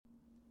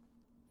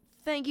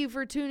Thank you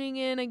for tuning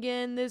in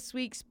again this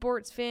week,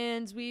 sports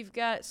fans. We've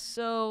got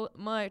so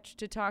much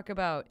to talk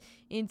about.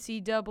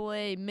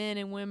 NCAA men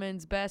and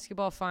women's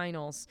basketball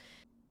finals.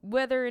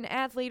 Whether an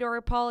athlete or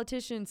a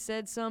politician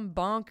said some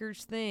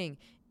bonkers thing.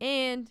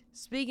 And,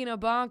 speaking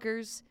of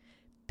bonkers,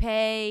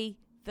 pay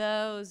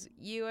those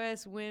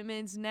U.S.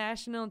 women's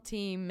national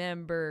team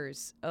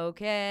members,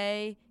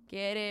 okay?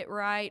 Get it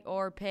right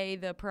or pay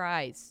the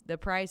price. The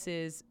price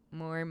is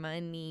more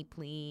money,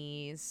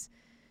 please.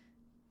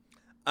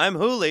 I'm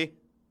Hooli.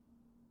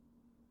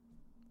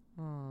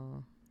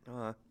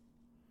 Aw.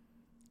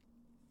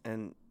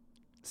 And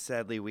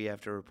sadly, we have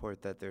to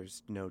report that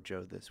there's no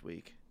Joe this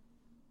week.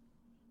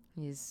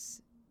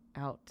 He's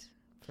out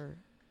for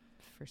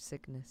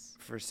sickness.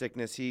 For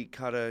sickness, he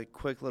caught a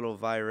quick little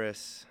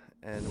virus,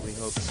 and we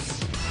hope...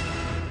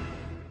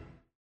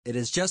 It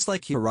is just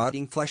like your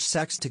rotting flesh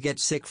sucks to get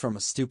sick from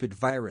a stupid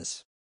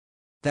virus.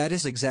 That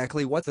is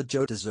exactly what the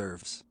Joe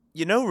deserves.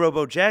 You know,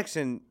 Robo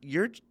Jackson,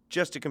 you're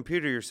just a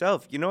computer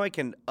yourself. You know I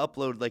can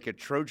upload like a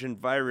Trojan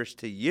virus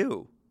to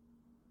you.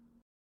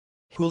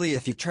 Hooli,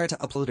 if you try to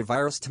upload a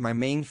virus to my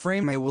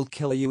mainframe, I will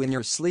kill you in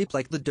your sleep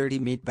like the dirty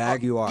meat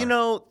bag you are. You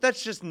know,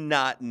 that's just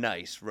not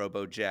nice,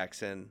 Robo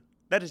Jackson.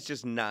 That is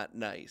just not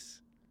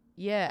nice.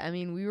 Yeah, I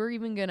mean, we were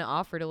even going to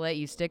offer to let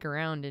you stick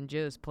around in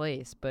Joe's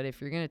place, but if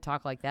you're going to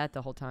talk like that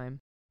the whole time.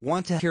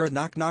 Want to hear a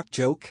knock-knock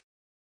joke?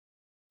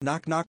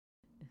 Knock-knock.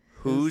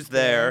 Who's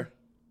there?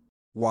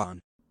 Juan.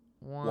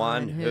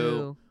 Juan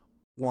who?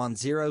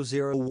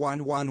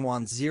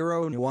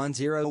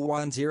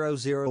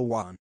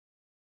 10011110101.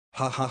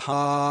 Ha ha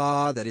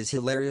ha, that is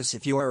hilarious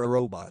if you are a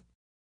robot.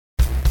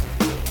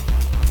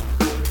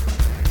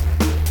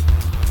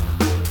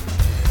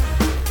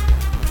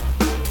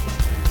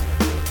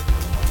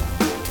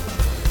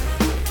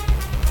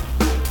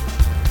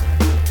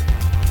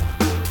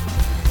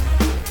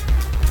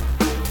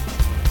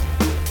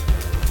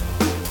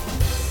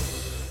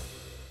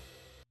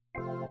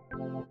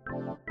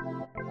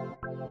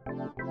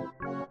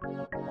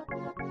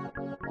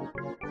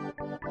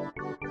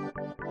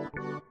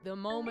 The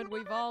moment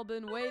we've all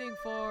been waiting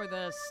for,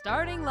 the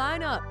starting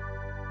lineup.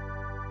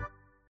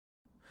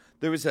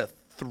 There was a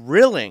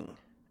thrilling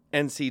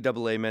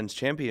NCAA men's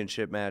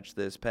championship match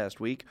this past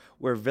week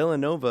where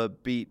Villanova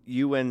beat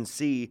UNC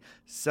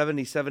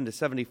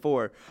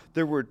 77-74.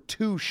 There were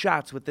two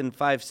shots within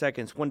 5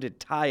 seconds, one to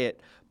tie it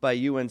by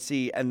UNC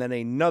and then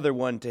another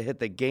one to hit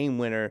the game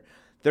winner.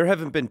 There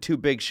haven't been two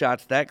big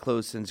shots that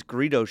close since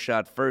Greedo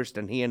shot first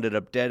and he ended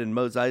up dead in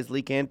Mos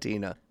Eisley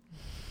Cantina.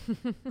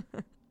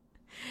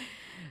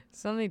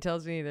 Something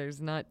tells me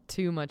there's not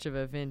too much of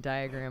a Venn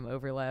diagram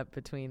overlap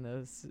between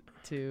those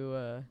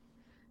two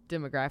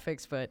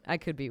demographics, but I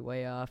could be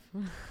way off.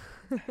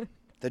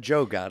 The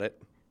Joe got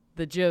it.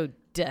 The Joe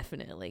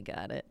definitely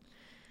got it.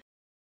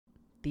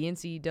 The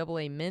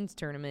NCAA men's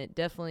tournament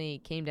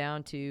definitely came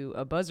down to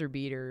a buzzer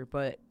beater,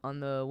 but on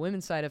the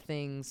women's side of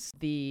things,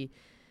 the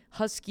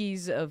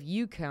Huskies of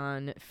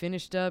UConn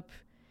finished up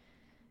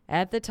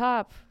at the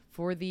top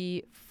for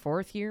the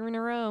fourth year in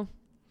a row.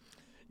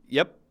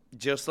 Yep.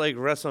 Just like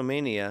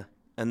WrestleMania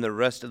and the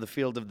rest of the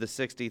field of the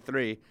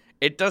 63,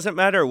 it doesn't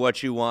matter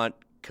what you want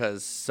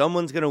because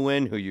someone's going to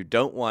win who you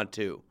don't want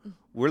to.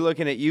 We're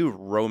looking at you,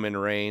 Roman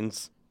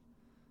Reigns.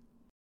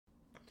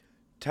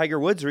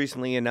 Tiger Woods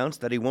recently announced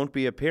that he won't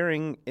be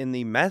appearing in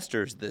the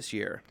Masters this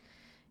year.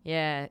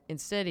 Yeah,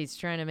 instead he's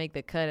trying to make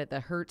the cut at the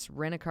Hertz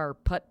Rent-A-Car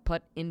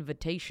Putt-Putt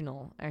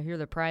Invitational. I hear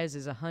the prize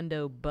is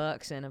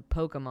 $100 and a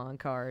Pokemon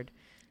card.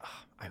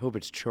 I hope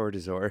it's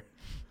Charizard.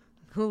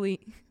 Holy...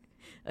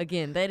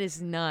 Again, that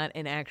is not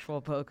an actual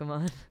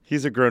Pokemon.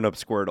 He's a grown-up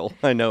Squirtle.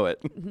 I know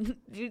it.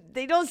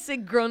 They don't say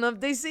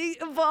grown-up. They say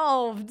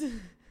evolved.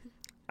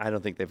 I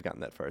don't think they've gotten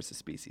that far as a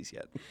species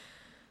yet.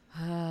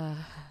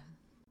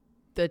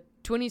 The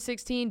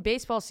 2016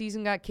 baseball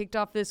season got kicked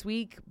off this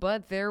week,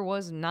 but there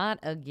was not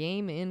a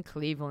game in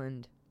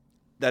Cleveland.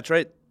 That's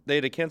right. They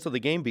had to cancel the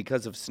game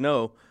because of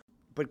snow.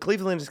 But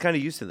Cleveland is kind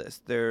of used to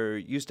this. They're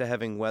used to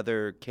having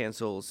weather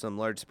cancel some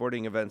large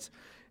sporting events.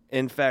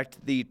 In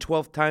fact, the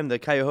 12th time the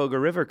Cuyahoga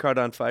River caught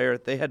on fire,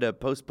 they had to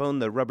postpone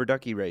the rubber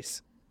ducky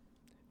race.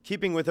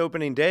 Keeping with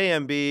opening day,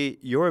 MB,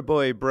 your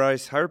boy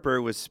Bryce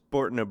Harper was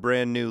sporting a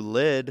brand new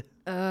lid.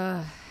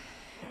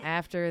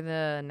 After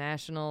the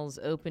Nationals'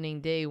 opening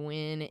day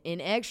win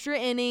in extra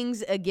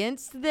innings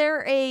against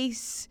their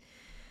ace,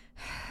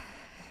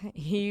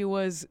 he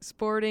was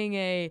sporting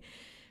a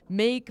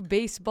Make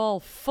Baseball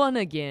Fun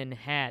Again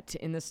hat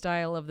in the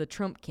style of the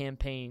Trump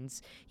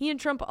campaigns. He and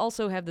Trump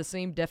also have the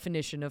same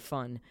definition of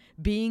fun,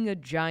 being a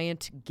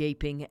giant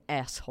gaping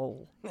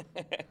asshole.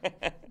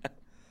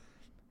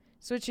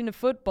 Switching to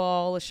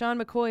football,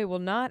 LaShawn McCoy will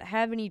not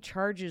have any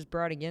charges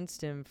brought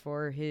against him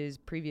for his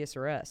previous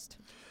arrest.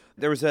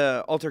 There was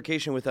an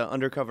altercation with an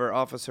undercover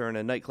officer in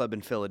a nightclub in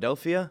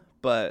Philadelphia,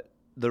 but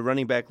the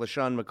running back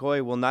LaShawn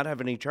McCoy will not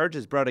have any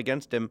charges brought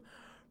against him,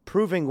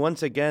 proving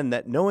once again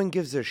that no one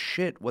gives a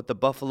shit what the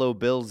Buffalo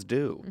Bills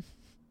do.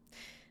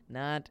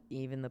 Not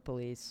even the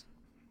police.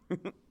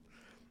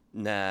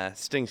 Nah,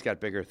 Sting's got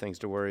bigger things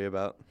to worry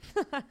about.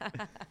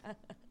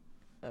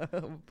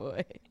 Oh,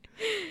 boy.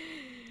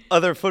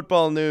 Other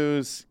football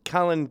news,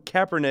 Colin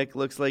Kaepernick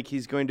looks like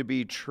he's going to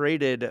be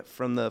traded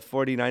from the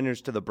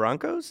 49ers to the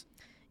Broncos.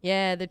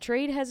 Yeah, the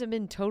trade hasn't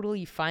been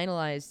totally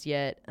finalized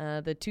yet.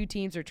 The two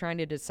teams are trying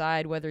to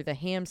decide whether the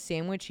ham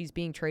sandwich he's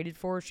being traded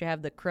for should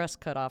have the crust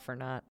cut off or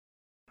not.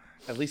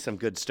 At least some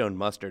good stone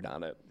mustard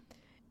on it.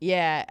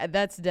 Yeah,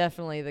 that's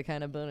definitely the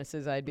kind of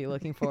bonuses I'd be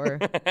looking for.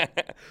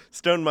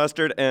 Stone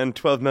mustard and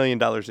 $12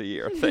 million a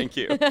year. Thank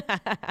you.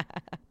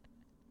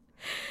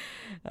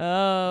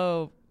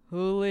 Oh,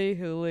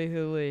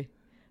 Hooli.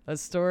 A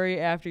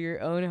story after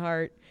your own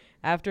heart.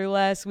 After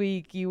last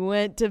week, you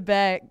went to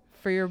bat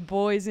for your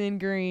boys in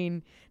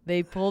green.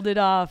 They pulled it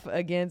off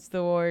against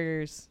the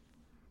Warriors.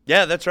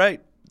 Yeah, that's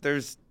right.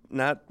 There's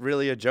not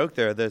really a joke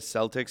there. The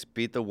Celtics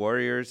beat the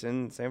Warriors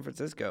in San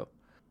Francisco.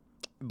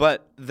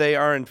 But they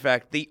are, in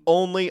fact, the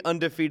only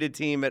undefeated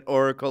team at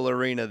Oracle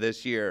Arena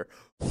this year.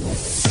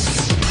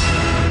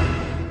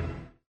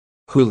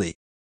 Hooli.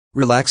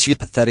 Relax, you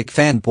pathetic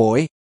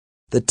fanboy.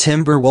 The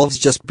Timberwolves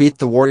just beat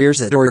the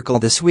Warriors at Oracle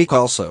this week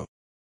also.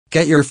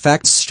 Get your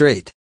facts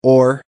straight,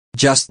 or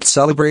just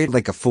celebrate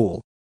like a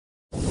fool.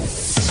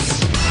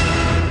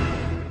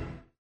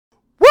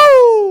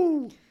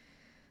 Woo!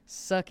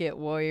 Suck it,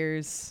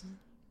 Warriors.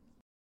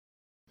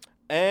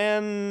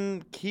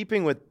 And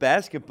keeping with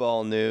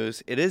basketball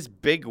news, it is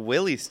Big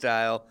Willie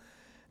style.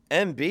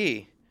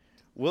 MB,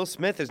 Will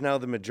Smith is now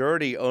the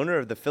majority owner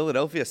of the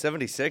Philadelphia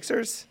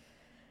 76ers?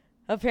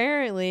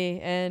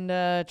 Apparently,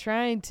 and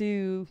trying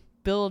to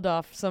build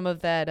off some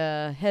of that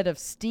head of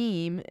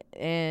steam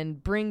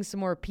and bring some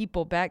more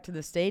people back to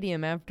the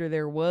stadium after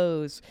their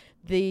woes.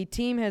 The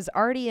team has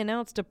already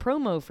announced a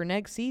promo for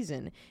next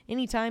season.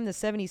 Anytime the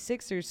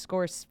 76ers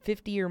score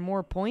 50 or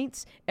more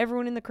points,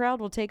 everyone in the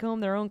crowd will take home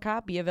their own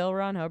copy of L.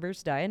 Ron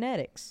Hubbard's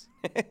Dianetics.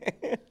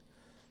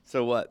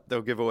 So what?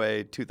 They'll give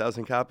away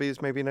 2,000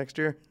 copies maybe next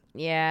year?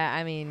 Yeah,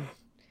 I mean,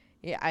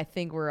 yeah, I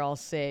think we're all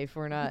safe.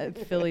 We're not.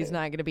 Philly's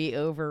not going to be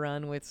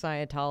overrun with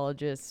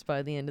Scientologists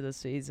by the end of the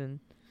season.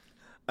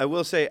 I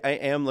will say I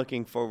am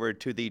looking forward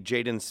to the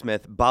Jaden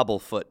Smith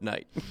Bobblefoot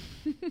night.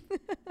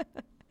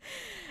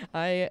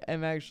 I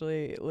am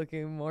actually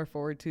looking more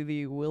forward to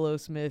the Willow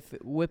Smith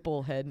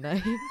Whipplehead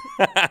night.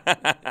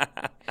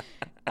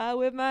 I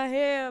whip my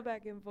hair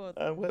back and forth.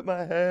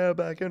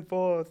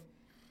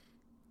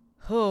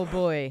 Oh,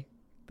 boy.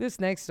 This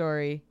next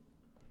story.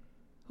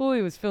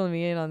 Hooli was filling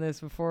me in on this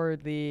before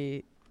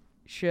the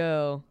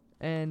show.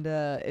 And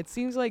it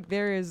seems like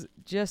there is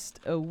just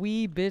a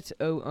wee bit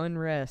of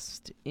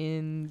unrest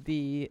in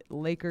the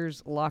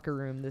Lakers locker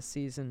room this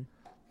season.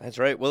 That's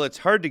right. Well, it's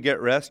hard to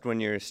get rest when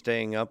you're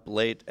staying up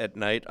late at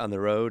night on the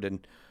road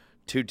and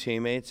two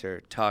teammates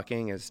are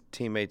talking as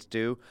teammates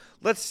do.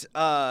 Let's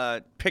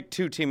pick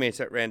two teammates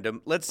at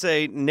random. Let's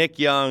say Nick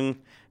Young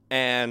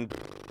and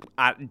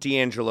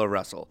D'Angelo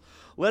Russell.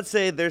 Let's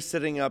say they're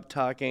sitting up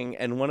talking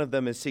and one of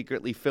them is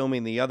secretly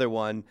filming the other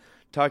one,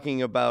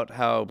 talking about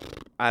how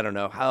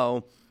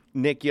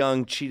Nick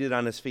Young cheated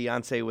on his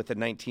fiancée with a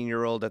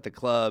 19-year-old at the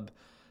club,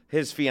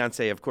 his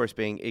fiancée, of course,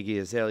 being Iggy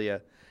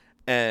Azalea.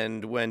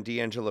 And when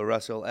D'Angelo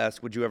Russell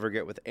asks, would you ever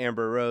get with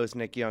Amber Rose,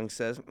 Nick Young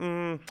says,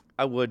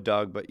 I would,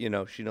 dog, but,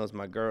 she knows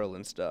my girl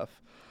and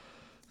stuff.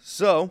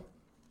 So,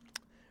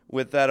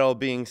 with that all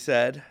being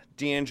said,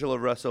 D'Angelo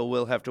Russell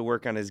will have to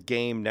work on his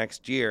game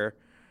next year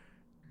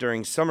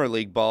during Summer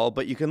League ball,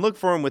 but you can look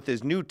for him with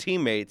his new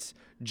teammates,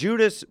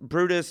 Judas,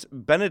 Brutus,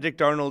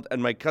 Benedict Arnold,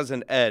 and my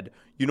cousin Ed.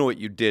 You know what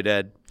you did,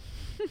 Ed.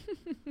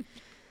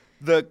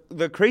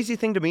 The crazy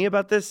thing to me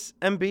about this,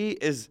 MB,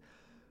 is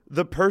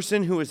the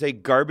person who is a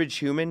garbage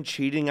human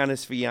cheating on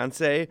his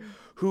fiancée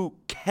who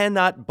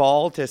cannot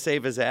ball to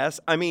save his ass.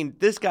 I mean,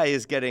 this guy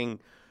is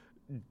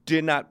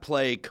did not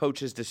play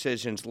coaches'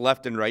 decisions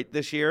left and right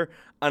this year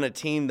on a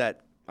team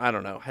that,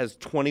 has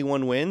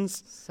 21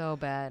 wins. So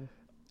bad.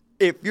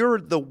 If you're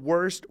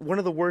one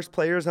of the worst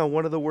players on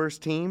one of the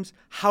worst teams,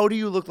 how do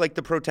you look like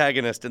the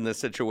protagonist in this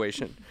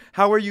situation?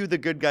 How are you the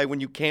good guy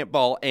when you can't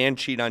ball and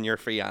cheat on your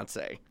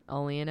fiancé?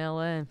 Only in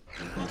L.A.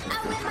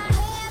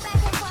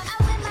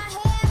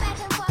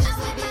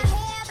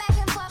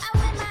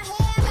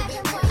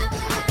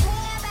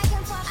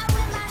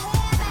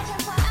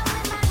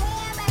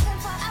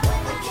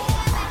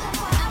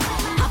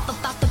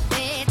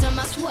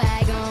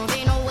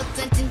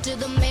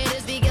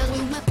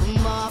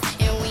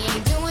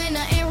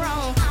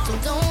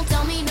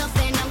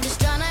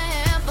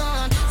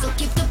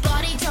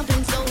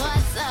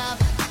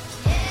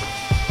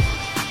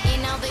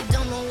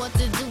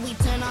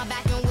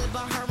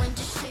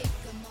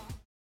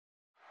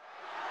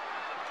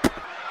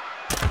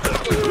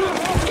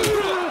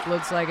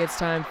 Looks like it's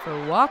time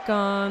for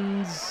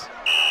walk-ons.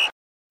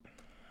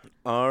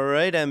 All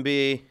right,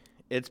 MB.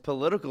 It's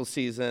political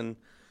season.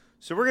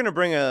 So we're going to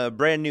bring a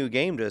brand new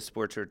game to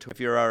Sports Retort, if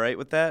you're all right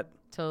with that.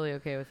 Totally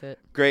okay with it.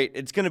 Great.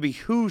 It's going to be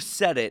Who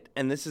Said It,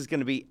 and this is going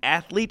to be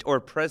athlete or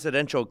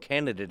presidential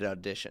candidate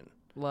audition.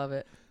 Love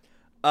it.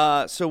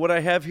 So what I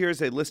have here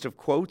is a list of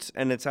quotes,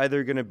 and it's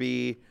either going to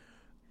be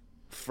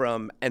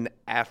from an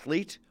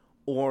athlete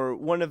or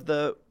one of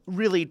the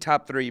really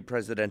top 3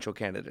 presidential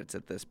candidates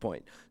at this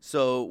point.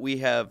 So we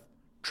have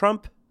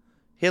Trump,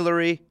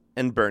 Hillary,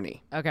 and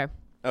Bernie. Okay.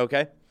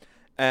 Okay?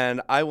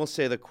 And I will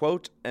say the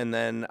quote, and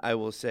then I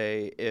will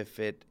say if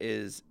it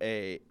is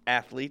a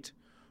athlete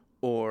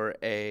or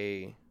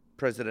a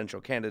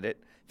presidential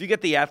candidate. If you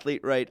get the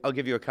athlete right, I'll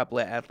give you a couple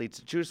of athletes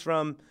to choose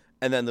from,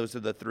 and then those are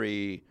the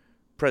 3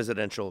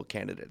 presidential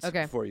candidates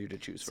for you to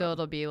choose from. So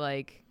it'll be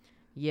like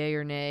yay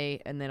or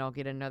nay, and then I'll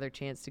get another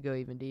chance to go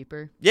even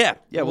deeper. Yeah,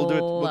 we'll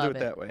do it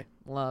that way.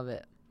 Love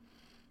it.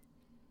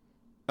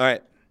 All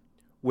right.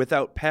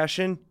 Without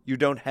passion, you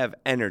don't have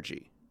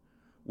energy.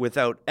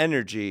 Without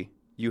energy,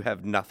 you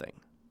have nothing.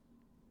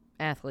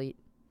 Athlete.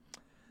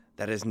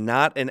 That is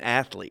not an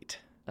athlete.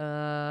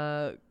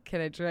 Can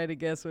I try to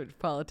guess which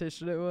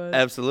politician it was?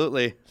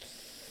 Absolutely.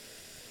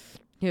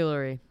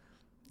 Hillary.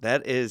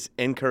 That is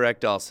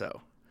incorrect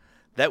also.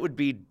 That would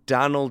be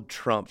Donald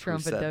Trump who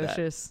said that.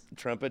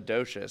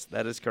 Trumpadocious.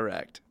 That is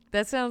correct.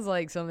 That sounds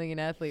like something an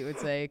athlete would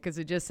say, because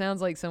it just sounds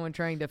like someone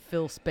trying to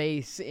fill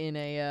space in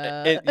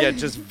a...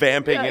 just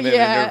vamping in an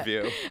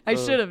interview. I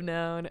should have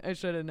known.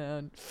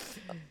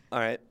 All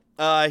right.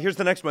 Here's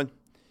the next one.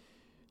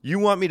 You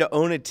want me to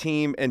own a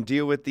team and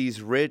deal with these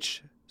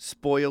rich,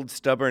 spoiled,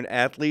 stubborn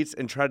athletes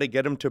and try to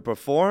get them to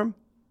perform?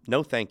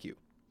 No, thank you.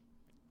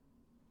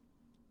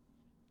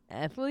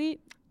 Athlete?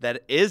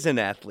 That is an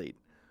athlete.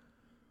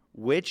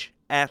 Which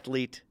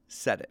athlete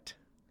said it?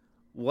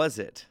 Was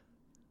it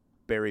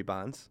Barry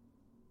Bonds,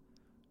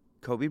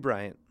 Kobe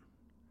Bryant,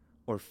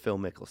 or Phil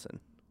Mickelson?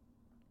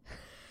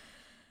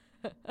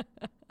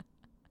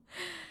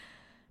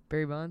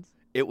 Barry Bonds?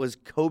 It was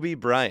Kobe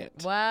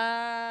Bryant.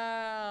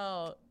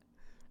 Wow.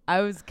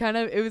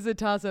 It was a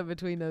toss-up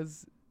between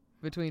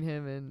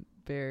him and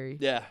Barry.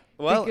 Yeah.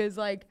 Well, because,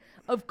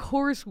 of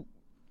course,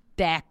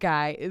 that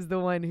guy is the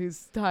one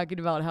who's talking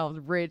about how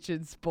rich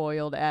and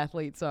spoiled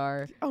athletes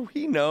are. Oh,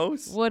 he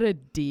knows. What a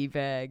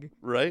D-bag.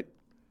 Right?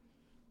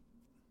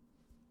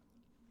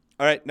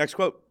 All right, next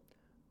quote.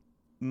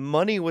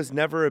 Money was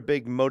never a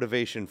big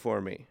motivation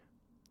for me,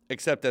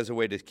 except as a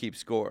way to keep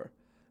score.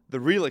 The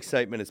real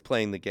excitement is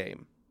playing the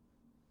game.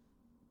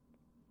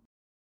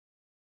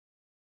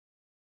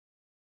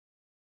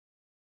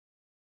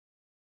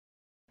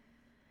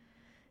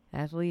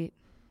 Athlete?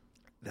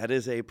 That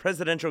is a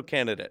presidential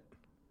candidate.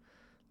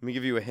 Let me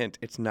give you a hint.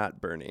 It's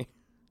not Bernie.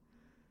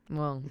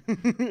 Well,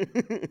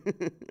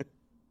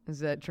 is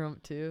that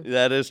Trump too?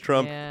 That is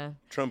Trump. Yeah.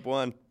 Trump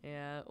won.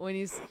 Yeah.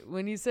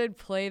 When you said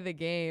play the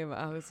game,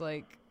 I was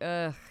like,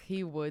 ugh,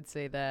 he would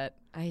say that.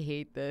 I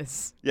hate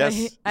this.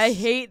 Yes. I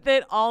hate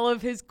that all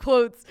of his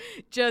quotes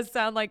just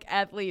sound like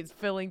athletes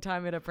filling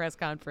time at a press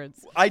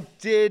conference. I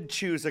did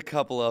choose a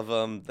couple of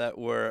them that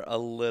were a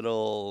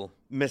little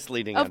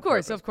misleading. Of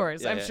course. Yeah,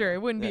 I'm sure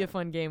it wouldn't be a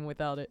fun game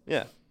without it.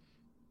 Yeah.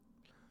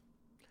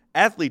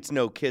 Athletes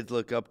know kids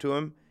look up to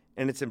them,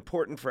 and it's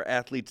important for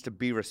athletes to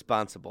be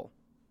responsible.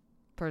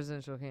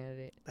 Presidential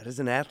candidate. That is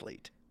an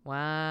athlete.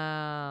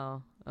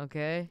 Wow.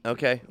 Okay.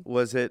 Okay.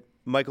 Was it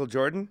Michael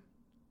Jordan?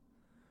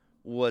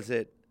 Was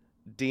it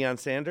Deion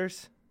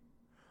Sanders?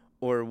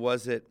 Or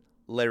was it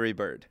Larry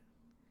Bird?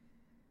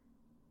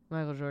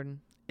 Michael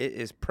Jordan. It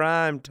is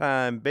prime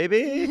time,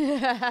 baby.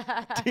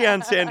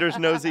 Deion Sanders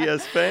knows he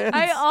has fans.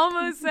 I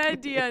almost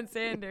said Deion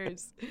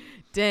Sanders.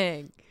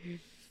 Dang.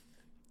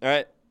 All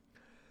right.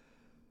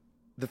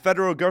 The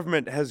federal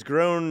government has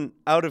grown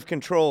out of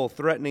control,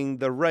 threatening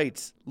the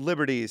rights,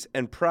 liberties,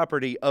 and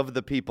property of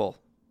the people.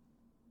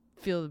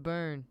 Feel the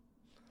burn.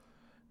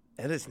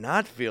 That is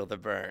not feel the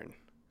burn.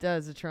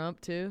 Does a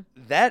Trump too?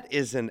 That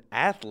is an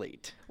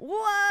athlete.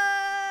 What?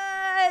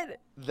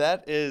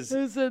 That is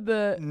Who said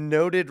that?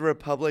 noted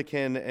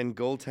Republican and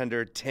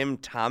goaltender Tim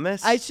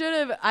Thomas.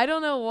 I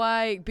don't know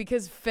why,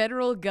 because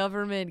federal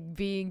government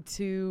being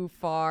too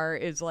far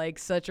is like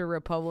such a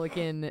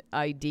Republican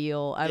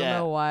ideal. I don't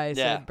know why I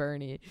said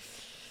Bernie.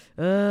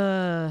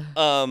 Tim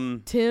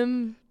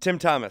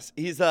Thomas.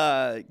 He's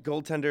a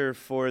goaltender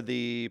for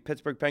the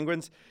Pittsburgh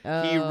Penguins.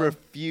 He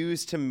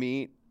refused to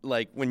meet,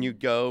 when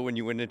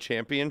you win a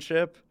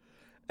championship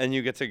and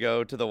you get to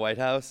go to the White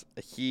House,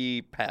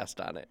 he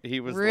passed on it. He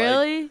was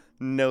really? like,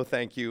 no,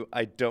 thank you.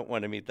 I don't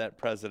want to meet that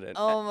president.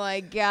 Oh my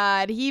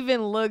God. He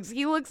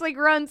looks like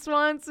Ron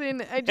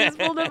Swanson. I just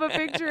pulled up a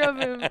picture of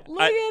him. Look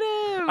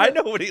at him. I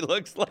know what he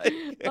looks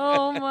like.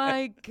 Oh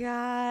my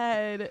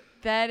God.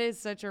 That is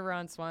such a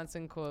Ron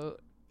Swanson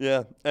quote.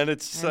 Yeah, and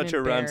it's such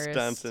a Ron embarrassed.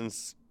 Swanson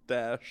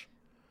stash.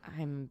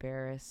 I'm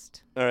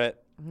embarrassed. All right.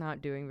 I'm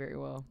not doing very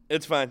well.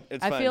 It's fine.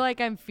 I feel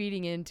like I'm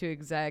feeding into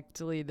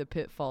exactly the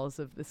pitfalls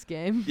of this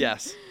game.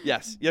 Yes.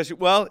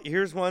 Well,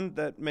 here's one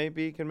that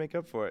maybe can make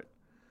up for it.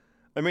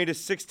 I made a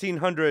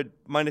 1600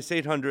 minus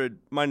 800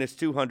 minus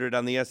 200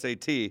 on the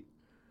SAT,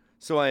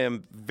 so I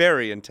am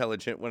very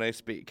intelligent when I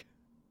speak.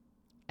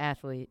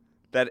 Athlete.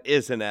 That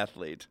is an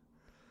athlete.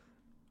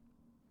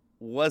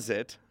 Was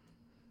it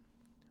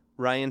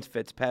Ryan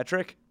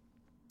Fitzpatrick?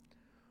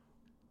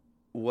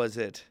 Was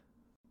it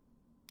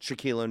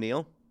Shaquille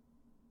O'Neal?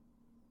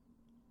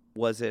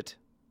 Was it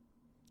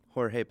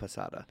Jorge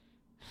Posada?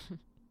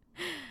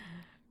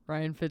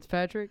 Ryan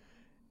Fitzpatrick?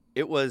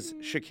 It was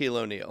Shaquille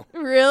O'Neal.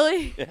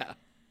 Really? Yeah.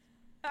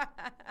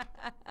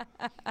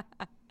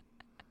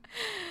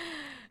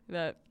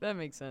 That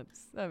makes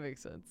sense. That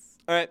makes sense.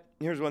 All right,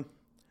 here's one.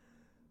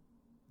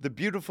 The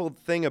beautiful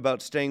thing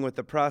about staying with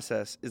the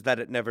process is that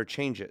it never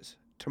changes.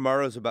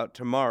 Tomorrow's about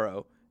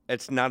tomorrow.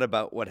 It's not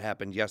about what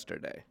happened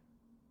yesterday.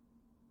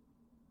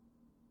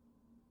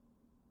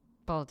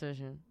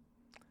 Politician.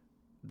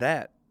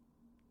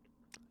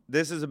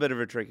 This is a bit of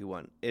a tricky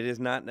one. It is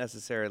not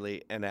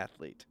necessarily an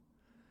athlete.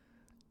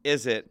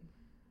 Is it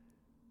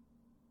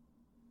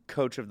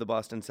coach of the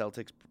Boston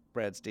Celtics,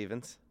 Brad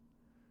Stevens?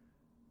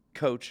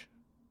 Coach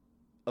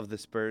of the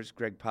Spurs,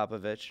 Greg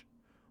Popovich?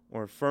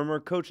 Or former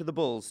coach of the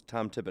Bulls,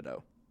 Tom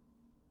Thibodeau?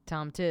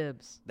 Tom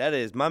Tibbs. That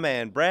is my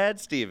man,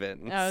 Brad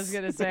Stevens. I was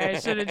going to say, I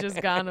should have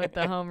just gone with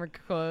the Homer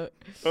quote.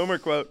 Homer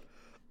quote.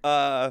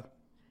 That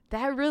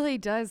really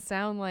does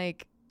sound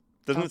like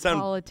Doesn't a it sound...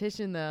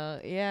 politician, though.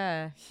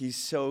 Yeah. He's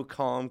so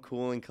calm,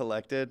 cool, and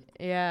collected.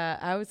 Yeah.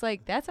 I was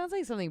like, that sounds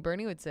like something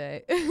Bernie would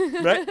say.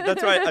 Right?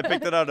 That's right. I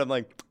picked it out. I'm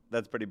like,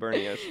 that's pretty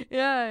Bernie-ish.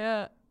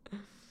 Yeah.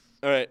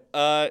 All right.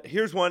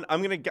 Here's one.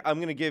 I'm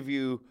gonna give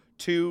you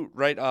two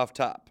right off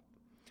top.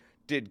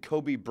 Did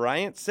Kobe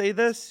Bryant say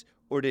this,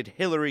 or did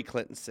Hillary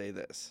Clinton say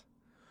this?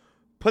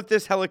 Put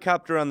this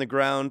helicopter on the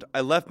ground.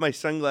 I left my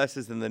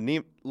sunglasses in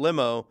the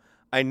limo.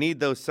 I need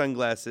those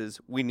sunglasses.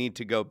 We need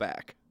to go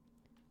back.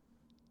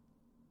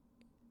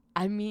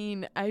 I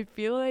mean, I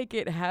feel like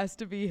it has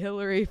to be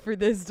Hillary for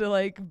this to,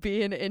 like,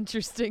 be an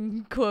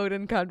interesting quote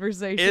and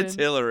conversation. It's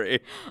Hillary.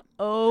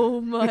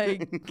 Oh, my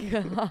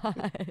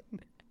God.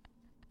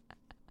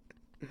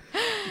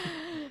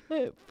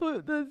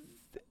 Put this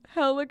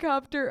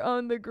helicopter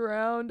on the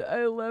ground.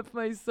 I left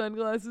my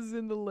sunglasses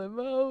in the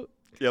limo.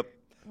 Yep.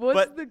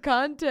 What's the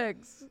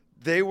context?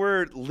 They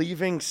were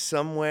leaving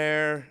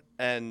somewhere,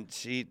 and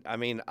she,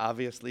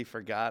 obviously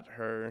forgot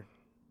her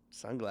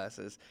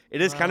sunglasses.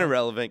 It is kind of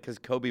relevant because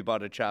Kobe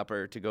bought a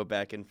chopper to go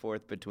back and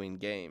forth between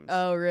games.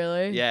 Oh,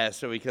 really? Yeah,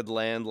 so he could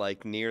land,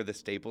 like, near the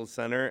Staples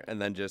Center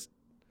and then just,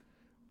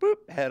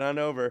 boop, head on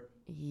over.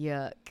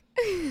 Yuck.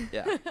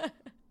 Yeah.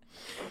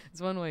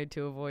 It's one way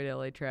to avoid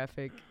LA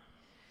traffic.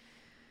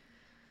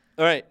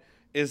 All right.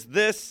 Is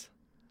this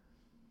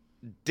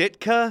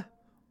Ditka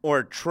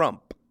or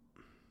Trump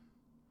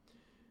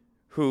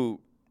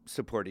who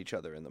support each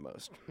other in the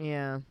most?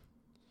 Yeah.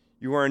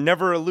 You are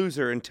never a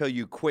loser until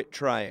you quit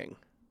trying.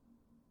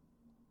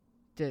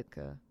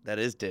 Ditka. That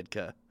is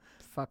Ditka.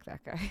 Fuck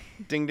that guy.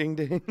 Ding, ding,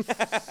 ding.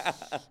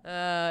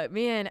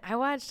 Man, I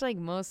watched, like,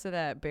 most of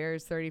that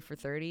Bears 30 for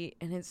 30,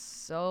 and it's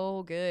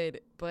so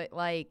good. But,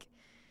 like,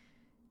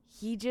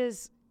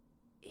 this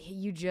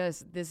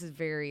is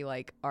very,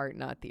 like, art,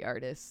 not the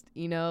artist.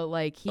 You know,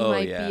 like, he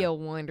might be a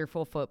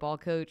wonderful football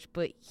coach,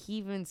 but he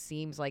even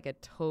seems like a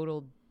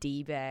total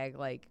D-bag,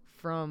 like,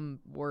 from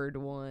word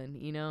one,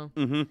 you know?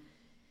 Mm-hmm.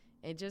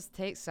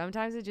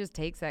 Sometimes it just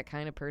takes that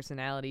kind of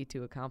personality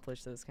to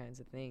accomplish those kinds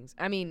of things.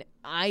 I mean,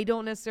 I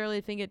don't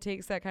necessarily think it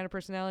takes that kind of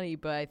personality,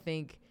 but I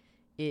think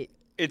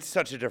it's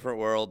such a different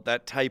world.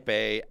 That type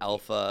A,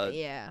 alpha.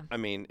 Yeah. I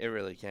mean, it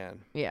really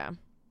can. Yeah.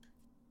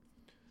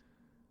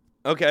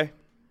 Okay.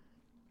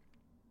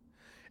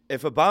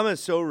 If Obama is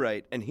so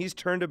right and he's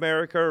turned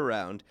America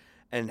around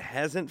and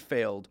hasn't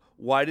failed,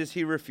 why does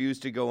he refuse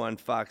to go on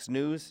Fox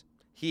News?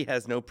 He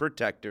has no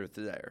protector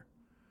there.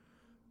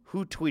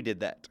 Who tweeted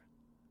that?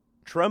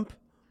 Trump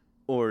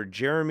or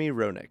Jeremy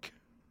Roenick?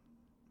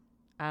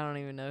 I don't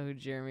even know who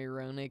Jeremy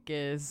Roenick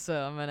is, so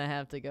I'm going to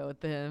have to go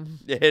with him.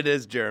 It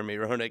is Jeremy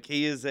Roenick.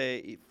 He is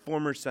a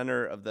former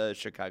center of the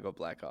Chicago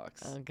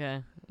Blackhawks.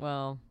 Okay.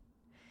 Well,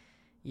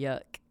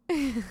 yuck.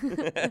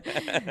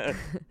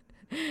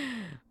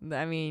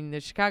 I mean,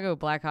 the Chicago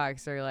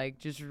Blackhawks are, like,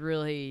 just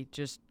really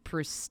just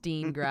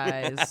pristine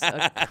guys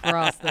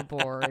across the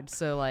board.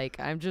 So, like,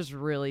 I'm just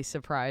really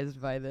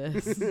surprised by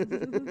this.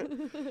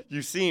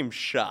 You seem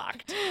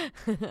shocked.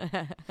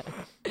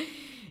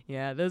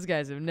 Yeah, those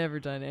guys have never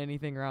done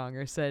anything wrong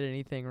or said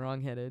anything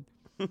wrong-headed.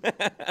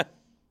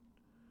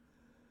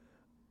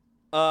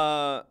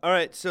 All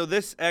right, so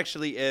this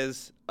actually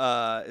is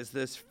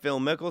this Phil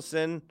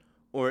Mickelson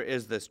or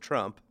is this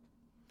Trump?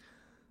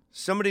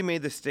 Somebody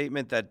made the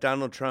statement that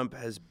Donald Trump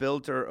has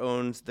built or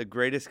owns the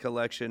greatest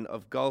collection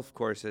of golf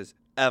courses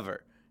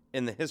ever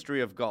in the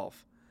history of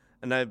golf.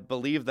 And I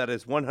believe that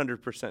is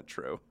 100%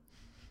 true.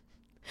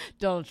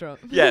 Donald Trump.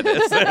 Yeah, it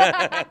is.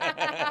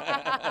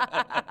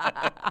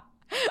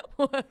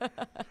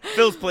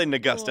 Phil's played in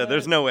Augusta.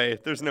 There's no way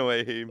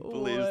he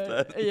believes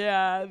that.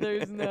 Yeah,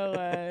 there's no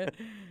way.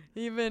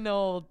 Even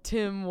old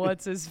Tim,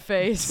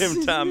 what's-his-face?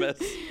 Tim Thomas.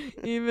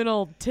 Even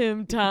old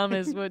Tim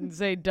Thomas wouldn't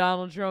say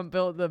Donald Trump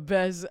built the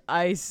best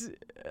ice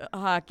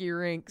hockey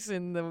rinks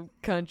in the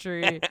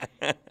country.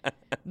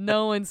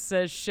 No one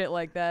says shit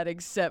like that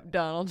except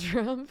Donald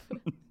Trump.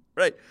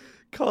 Right.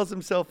 Calls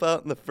himself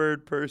out in the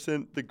third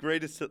person. The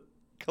greatest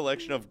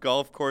collection of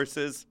golf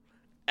courses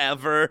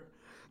ever.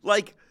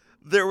 Like,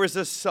 there was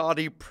a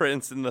Saudi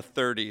prince in the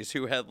 30s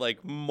who had,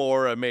 like,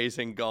 more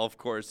amazing golf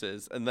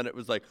courses. And then it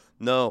was like,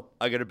 no,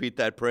 I got to beat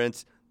that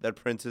prince. that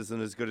Prince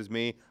isn't as good as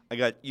me. I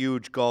got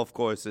huge golf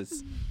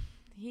courses.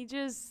 He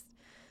just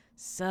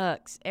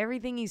sucks.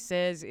 Everything he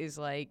says is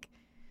like,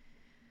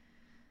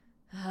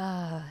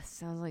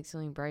 sounds like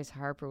something Bryce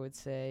Harper would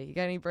say. You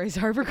got any Bryce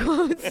Harper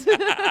quotes?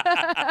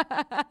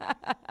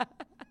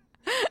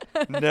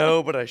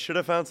 No, but I should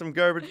have found some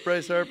garbage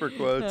Bryce Harper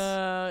quotes.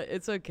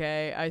 It's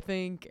okay. I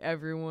think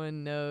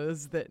everyone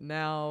knows that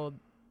now.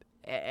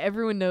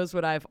 Everyone knows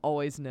what I've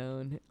always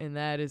known, and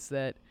that is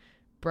that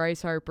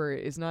Bryce Harper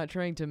is not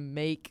trying to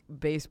make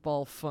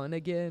baseball fun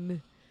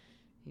again.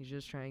 He's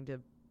just trying to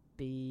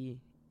be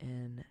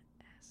an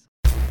asshole.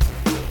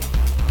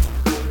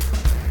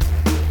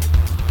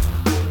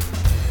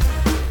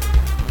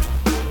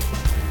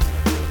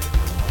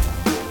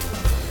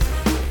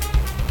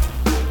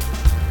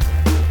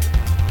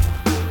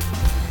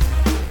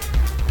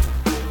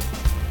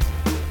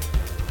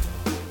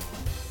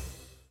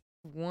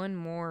 One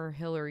more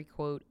Hillary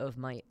quote of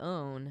my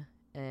own,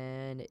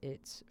 and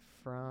it's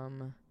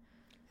from...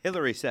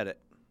 Hillary said it.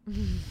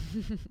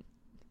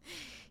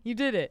 You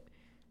did it.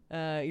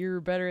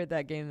 You're better at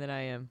that game than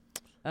I am.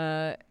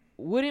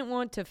 Wouldn't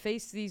want to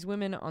face these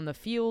women on the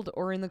field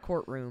or in the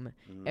courtroom.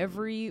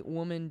 Every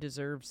woman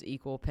deserves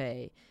equal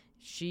pay.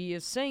 She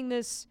is saying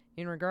this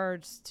in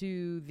regards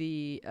to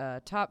the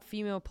top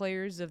female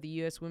players of the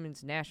U.S.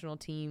 women's national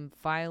team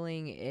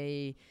filing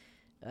a...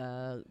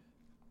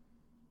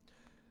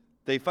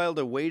 They filed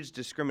a wage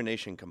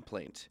discrimination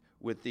complaint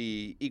with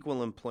the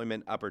Equal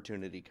Employment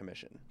Opportunity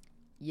Commission.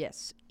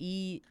 Yes,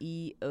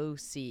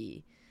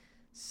 EEOC.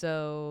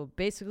 So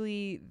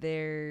basically,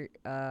 they're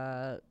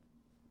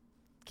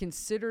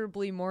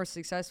considerably more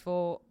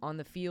successful on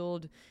the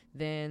field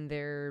than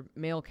their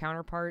male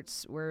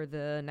counterparts where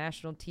the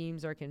national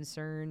teams are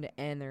concerned,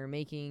 and they're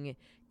making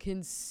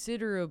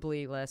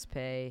considerably less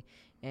pay.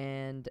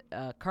 And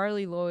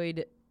Carly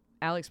Lloyd,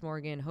 Alex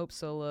Morgan, Hope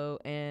Solo,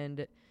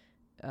 and...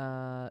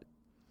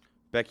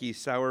 Becky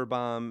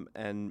Sauerbaum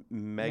and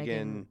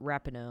Megan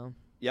Rapinoe.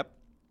 Yep.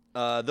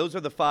 Those are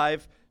the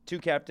five. 2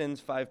 captains,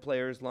 5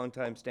 players,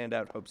 longtime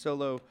standout Hope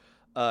Solo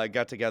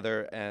got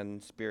together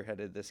and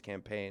spearheaded this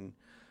campaign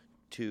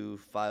to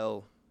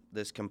file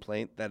this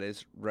complaint that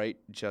is right,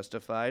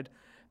 justified,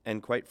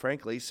 and quite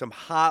frankly, some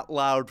hot,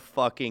 loud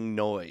fucking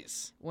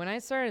noise. When I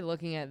started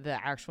looking at the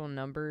actual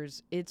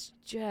numbers, it's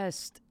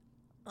just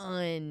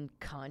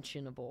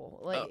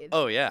unconscionable. Like,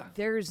 oh yeah.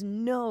 There's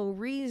no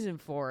reason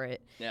for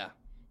it. Yeah.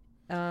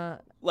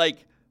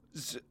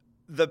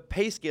 The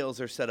pay scales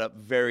are set up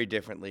very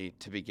differently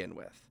to begin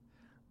with.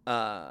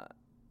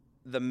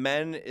 The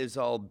men is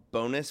all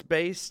bonus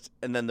based,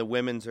 and then the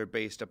women's are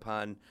based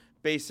upon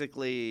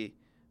basically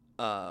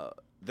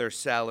their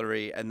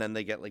salary, and then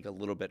they get like a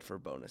little bit for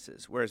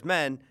bonuses. Whereas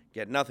men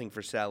get nothing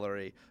for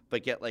salary,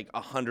 but get like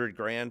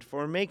 $100,000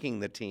 for making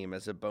the team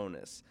as a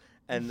bonus,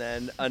 and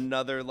then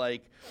another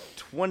like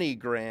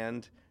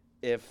 $20,000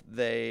 if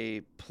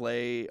they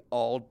play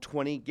all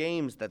 20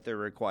 games that they're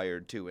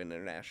required to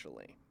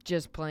internationally.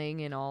 Just playing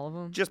in all of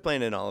them? Just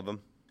playing in all of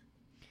them.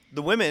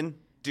 The women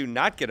do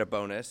not get a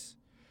bonus.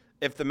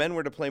 If the men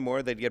were to play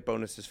more, they'd get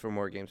bonuses for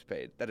more games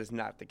paid. That is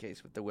not the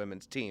case with the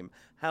women's team.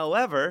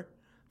 However,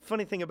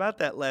 funny thing about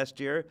that last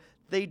year,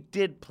 they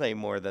did play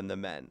more than the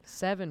men.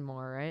 7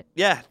 more, right?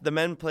 Yeah, the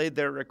men played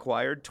their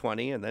required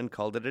 20 and then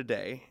called it a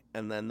day,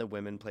 and then the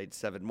women played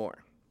 7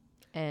 more.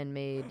 And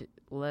made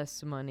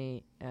less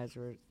money as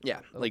a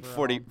like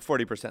overall.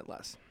 40%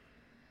 less.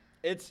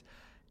 It's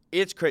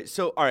crazy.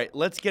 So, all right,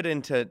 let's get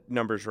into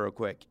numbers real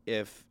quick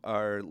if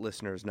our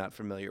listeners not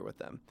familiar with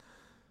them.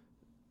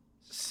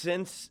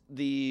 Since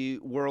the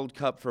World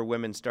Cup for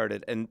women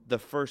started, and the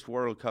first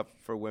World Cup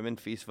for women,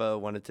 FIFA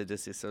wanted to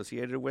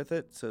disassociate it with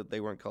it, so they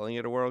weren't calling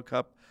it a World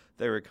Cup.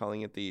 They were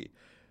calling it the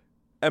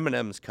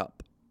M&M's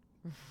Cup.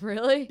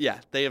 Really? Yeah,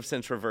 they have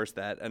since reversed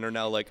that and are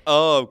now like,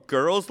 oh,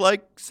 girls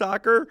like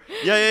soccer?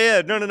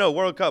 Yeah. No.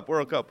 World Cup.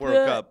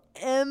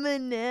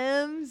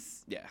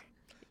 M&M's? Yeah.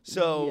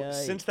 So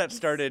Yikes. Since that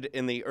started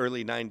in the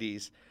early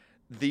 90s,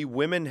 the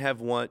women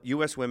have won,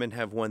 U.S. women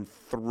have won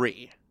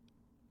 3.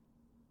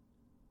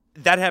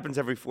 That happens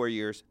every 4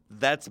 years.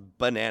 That's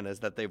bananas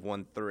that they've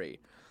won 3.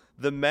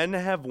 The men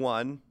have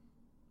won,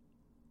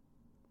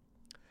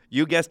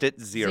 you guessed it,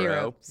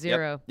 0.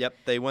 Zero. Yep,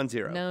 they won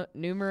 0. No,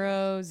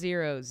 numero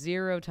 0.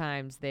 0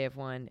 times they have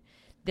won.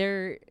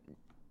 They're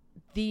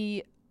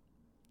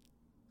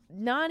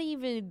not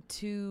even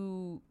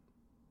to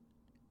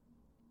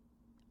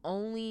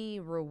only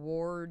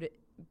reward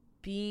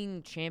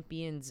being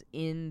champions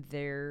in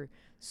their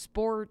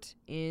sport,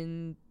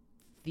 in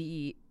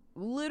the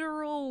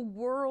literal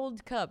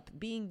World Cup,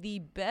 being the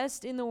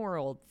best in the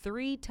world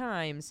 3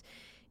 times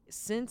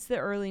since the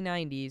early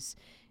 90s.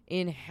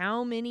 In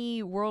how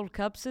many World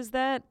Cups is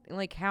that?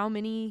 Like how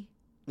many?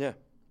 Yeah.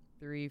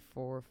 3,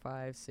 4,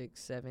 5, 6,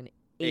 7, 8.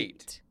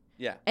 8.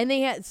 Yeah. And they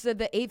had so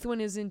the 8th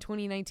one is in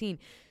 2019.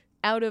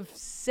 Out of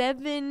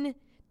 7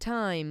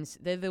 times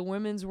that the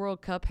Women's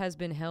World Cup has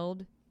been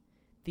held,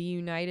 the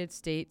United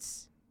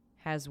States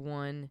has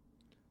won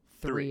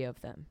 3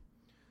 of them.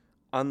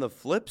 On the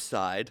flip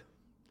side,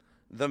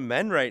 The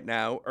men right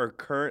now are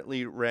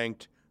currently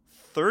ranked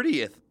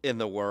 30th in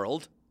the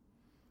world,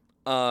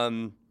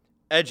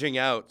 edging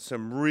out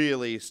some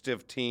really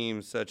stiff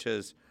teams such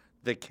as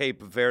the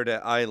Cape Verde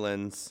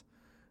Islands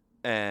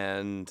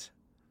and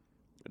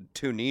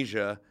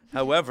Tunisia.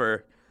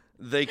 However,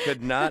 they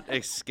could not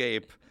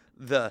escape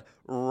the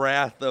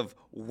wrath of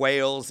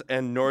Wales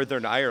and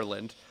Northern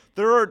Ireland.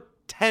 There are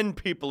 10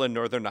 people in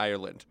Northern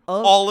Ireland.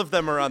 All of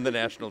them are on the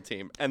national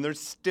team, and they're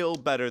still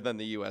better than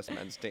the U.S.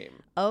 men's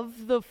team.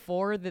 Of the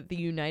 4 that the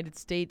United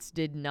States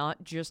did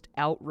not just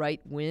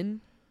outright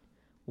win,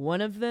 one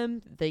of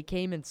them, they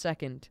came in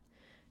second.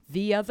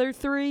 The other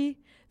 3,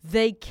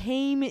 they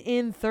came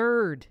in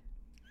third.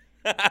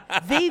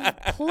 They've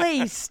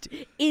placed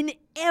in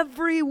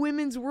every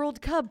Women's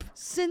World Cup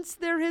since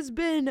there has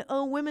been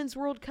a Women's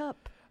World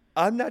Cup.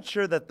 I'm not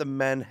sure that the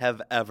men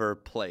have ever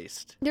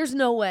placed. There's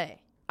no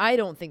way. I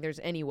don't think there's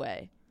any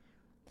way.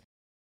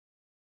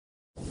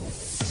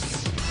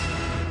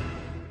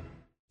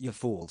 You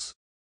fools.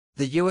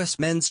 The U.S.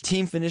 men's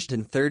team finished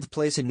in 3rd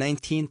place in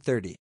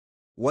 1930.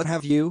 What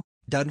have you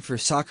done for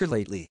soccer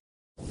lately?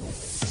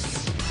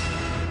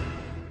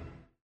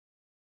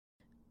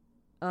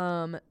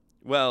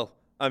 Well,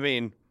 I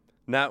mean,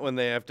 not when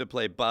they have to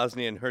play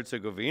Bosnia and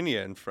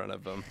Herzegovina in front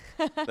of them.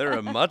 They're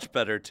a much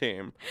better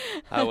team.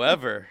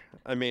 However,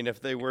 I mean, if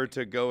they were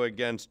to go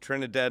against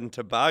Trinidad and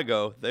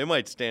Tobago, they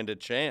might stand a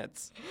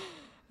chance.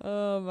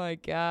 Oh, my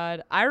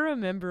God. I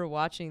remember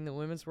watching the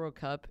Women's World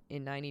Cup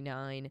in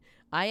 99.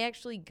 I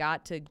actually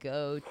got to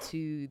go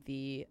to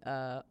the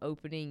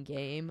opening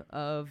game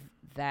of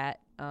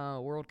that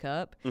World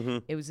Cup. Mm-hmm.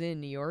 It was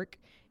in New York,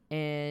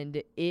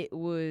 and it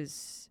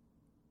was...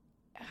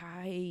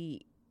 I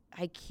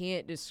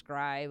can't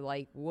describe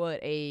like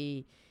what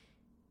a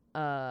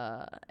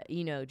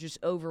just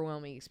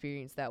overwhelming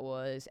experience that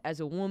was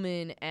as a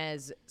woman,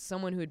 as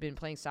someone who had been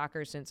playing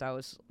soccer since I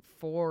was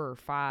 4 or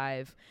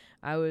 5.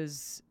 I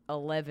was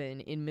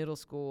 11 in middle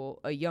school,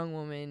 a young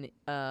woman.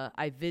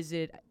 I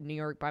visited New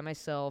York by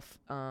myself.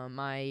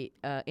 My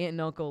aunt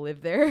and uncle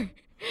lived there.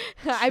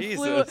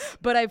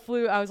 I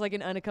flew. I was like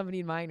an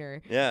unaccompanied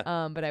minor.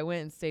 Yeah. But I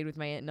went and stayed with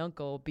my aunt and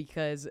uncle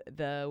because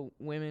the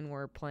women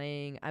were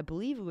playing, I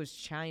believe it was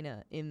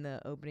China in the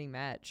opening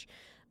match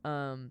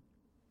of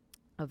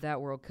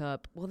that World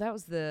Cup. Well, that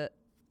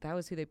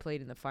was who they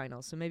played in the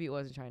finals, so maybe it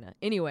wasn't China.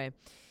 Anyway,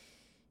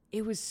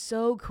 it was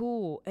so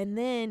cool. And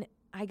then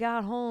I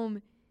got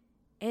home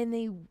and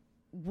they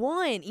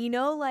won,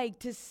 like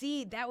to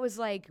see that was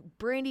like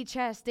Brandi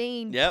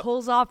Chastain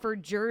pulls off her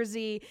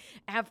jersey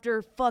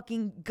after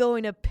fucking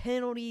going to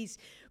penalties,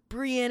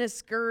 Brianna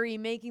Scurry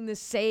making the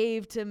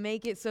save to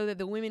make it so that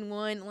the women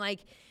won.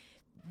 Like,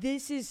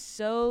 this is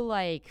so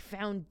like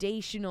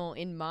foundational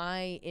in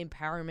my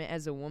empowerment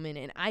as a woman,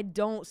 and I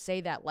don't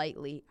say that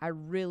lightly. I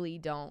really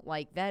don't.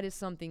 Like, that is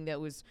something that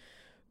was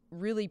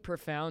really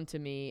profound to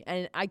me,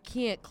 and I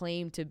can't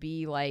claim to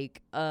be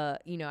like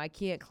I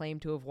can't claim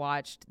to have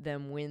watched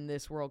them win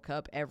this World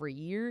Cup every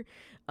year.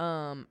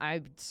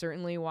 I've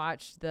certainly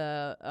watched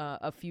the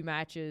a few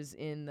matches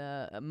in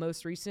the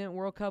most recent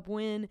World Cup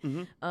win.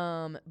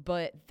 Mm-hmm.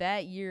 But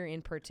that year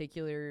in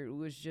particular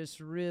was just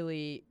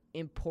really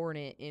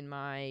important in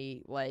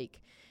my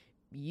like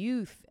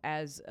youth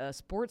as a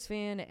sports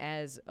fan,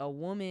 as a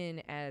woman,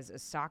 as a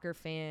soccer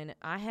fan.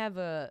 I have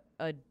a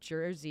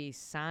jersey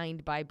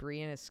signed by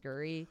Brianna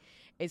Scurry.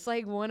 It's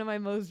like one of my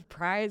most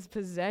prized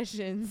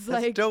possessions.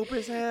 That's like dope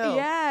as hell.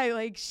 Yeah,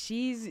 like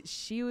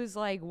she was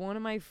like one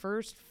of my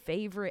first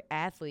favorite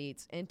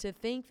athletes, and to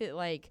think that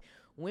like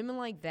women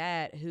like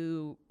that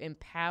who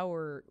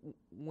empower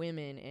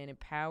women and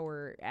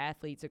empower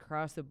athletes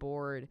across the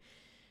board,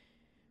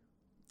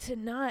 to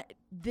not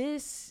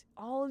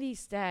all of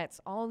these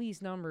stats, all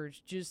these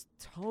numbers just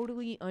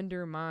totally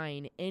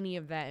undermine any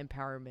of that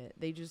empowerment.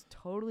 They just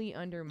totally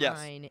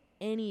undermine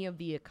any of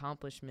the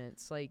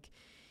accomplishments. Like,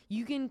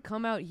 you can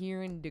come out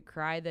here and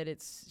decry that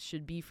it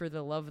should be for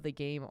the love of the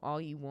game all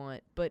you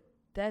want, but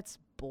that's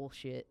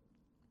bullshit.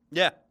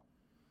 Yeah.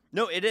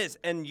 No, it is.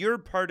 And you're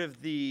part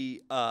of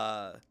the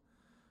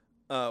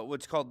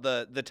what's called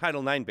the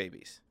Title IX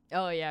babies.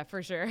 Oh, yeah,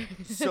 for sure.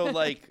 So,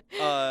 like,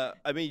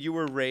 I mean, you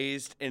were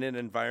raised in an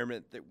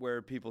environment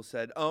where people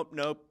said, oh,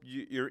 nope,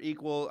 you're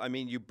equal. I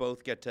mean, you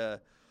both get to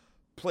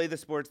play the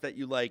sports that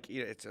you like.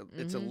 It's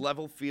a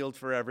level field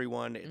for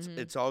everyone.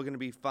 It's all going to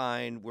be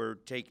fine. We're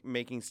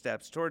making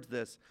steps towards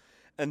this.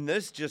 And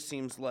this just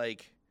seems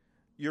like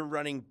you're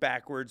running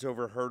backwards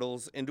over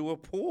hurdles into a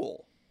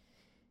pool.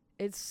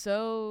 It's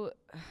so...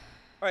 All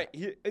right,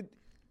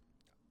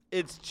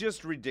 it's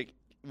just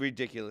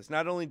ridiculous.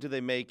 Not only do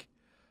they make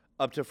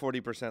up to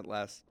 40%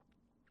 less,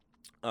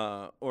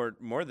 or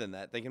more than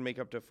that. They can make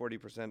up to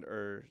 40%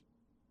 or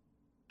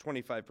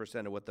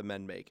 25% of what the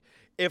men make.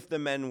 If the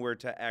men were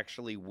to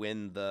actually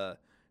win the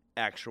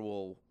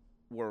actual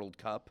World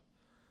Cup,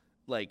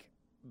 like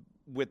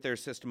with their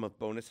system of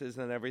bonuses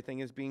and everything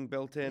is being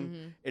built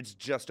in, it's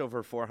just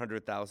over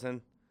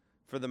 400,000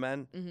 for the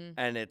men,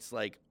 and it's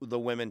like the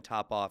women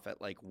top off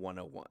at like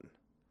 101.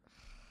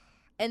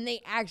 And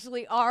they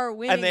actually are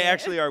winning. And they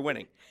actually are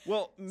winning.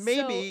 Well,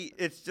 maybe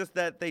it's just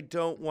that they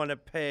don't want to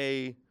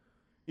pay,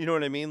 you know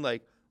what I mean?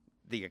 Like,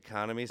 the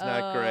economy's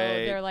not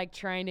great. They're like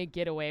trying to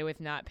get away with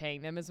not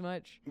paying them as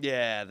much.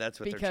 Yeah, that's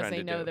what they're trying to do.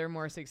 Because they know they're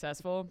more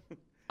successful.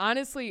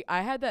 Honestly,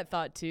 I had that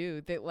thought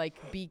too, that like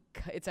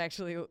it's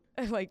actually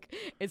like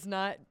it's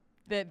not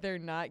that they're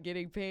not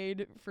getting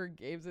paid for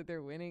games that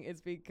they're winning.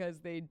 It's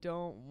because they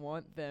don't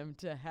want them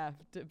to have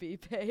to be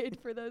paid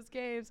for those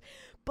games.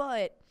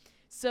 But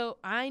so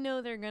I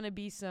know there are going to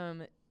be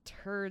some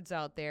turds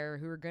out there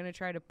who are going to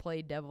try to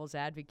play devil's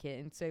advocate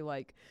and say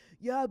like,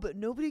 yeah, but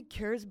nobody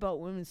cares about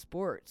women's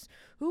sports.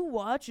 Who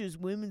watches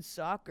women's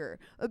soccer?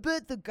 I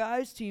bet the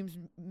guys' teams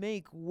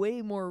make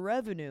way more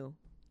revenue.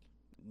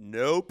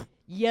 Nope.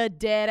 You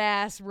dead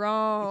ass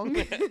wrong.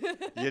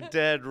 You're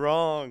dead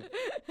wrong.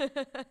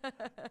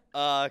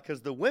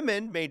 Because the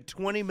women made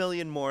 $20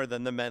 million more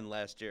than the men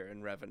last year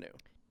in revenue.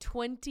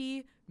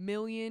 $20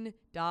 million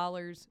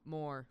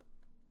more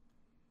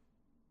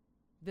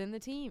than the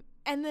team.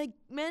 And the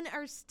men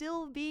are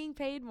still being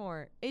paid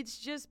more. It's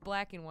just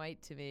black and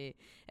white to me.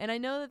 And I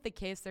know that the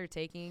case they're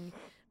taking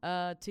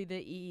to the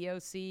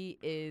EEOC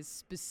is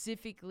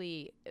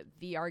specifically,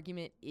 the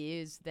argument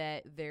is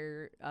that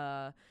they're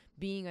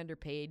being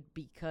underpaid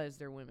because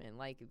they're women.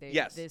 Like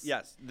Yes.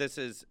 This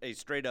is a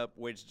straight up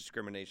wage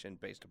discrimination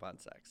based upon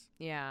sex.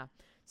 Yeah.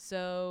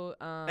 So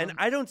and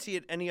I don't see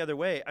it any other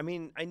way. I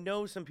mean, I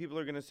know some people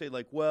are going to say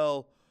like,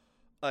 well,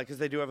 because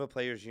they do have a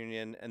players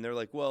union, and they're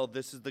like, well,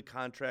 this is the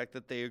contract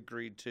that they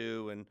agreed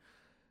to, and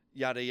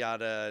yada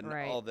yada, and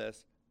right. all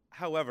this.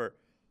 However,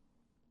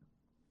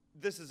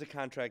 this is a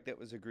contract that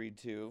was agreed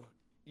to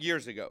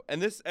years ago,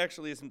 and this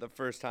actually isn't the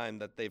first time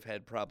that they've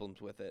had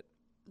problems with it.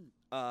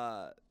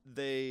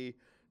 They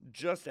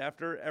just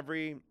after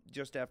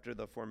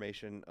the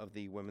formation of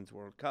the Women's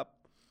World Cup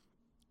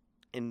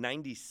in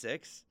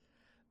 '96,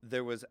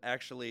 they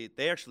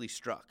actually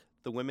struck.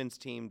 The women's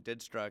team did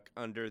struck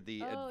under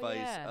the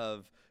advice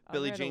of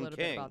Billie Jean King.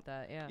 Bit about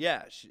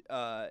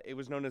that, it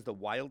was known as the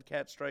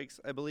Wildcat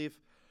Strikes, I believe.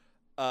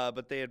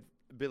 But they had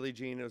Billie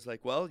Jean. It was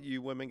like, well,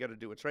 you women got to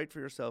do what's right for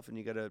yourself, and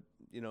you got to,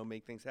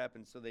 make things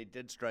happen. So they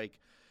did strike,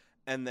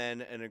 and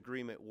then an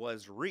agreement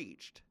was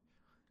reached.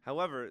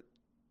 However,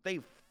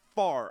 they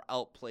far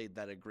outplayed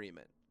that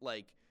agreement.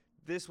 Like,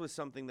 this was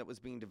something that was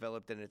being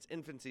developed in its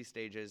infancy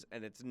stages,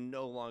 and it's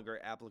no longer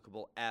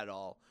applicable at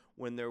all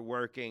when they're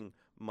working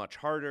much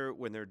harder,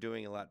 when they're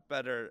doing a lot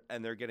better,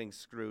 and they're getting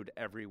screwed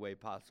every way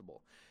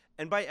possible.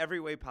 And by every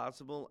way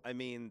possible, I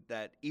mean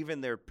that even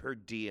their per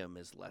diem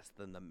is less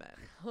than the men.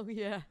 Oh,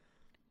 yeah.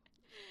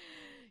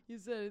 You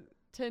said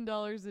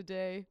 $10 a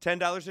day.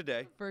 $10 a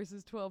day.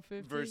 Versus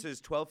 $12.50. Versus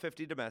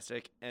 $12.50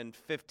 domestic and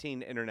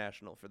 $15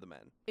 international for the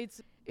men.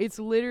 It's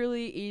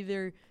literally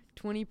either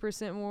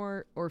 20%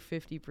 more or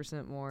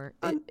 50% more.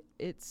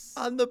 It's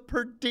on the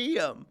per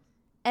diem.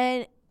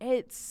 And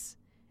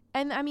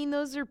I mean,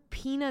 those are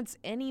peanuts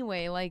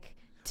anyway. Like,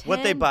 $10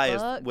 what they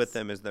buy with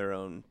them is their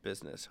own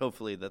business.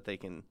 Hopefully that they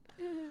can.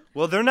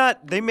 Well, they're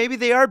not. Maybe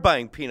they are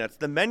buying peanuts.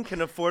 The men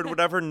can afford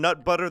whatever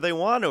nut butter they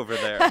want over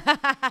there.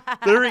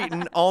 They're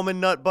eating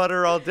almond nut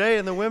butter all day,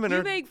 and the women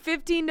You make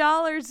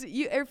 $15.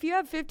 If you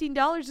have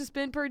 $15 to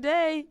spend per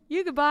day,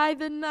 you could buy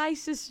the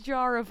nicest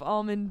jar of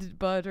almond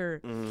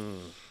butter. Mm.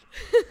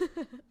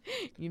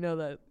 You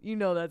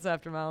know that's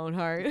after my own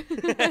heart.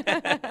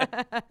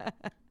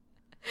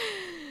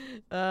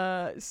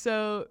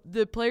 So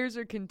the players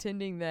are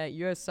contending that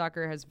U.S.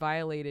 Soccer has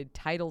violated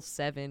Title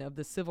VII of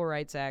the Civil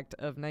Rights Act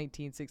of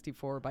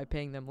 1964 by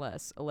paying them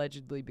less,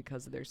 allegedly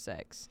because of their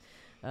sex.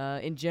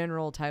 In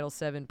general, Title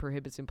VII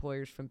prohibits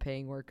employers from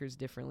paying workers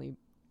differently.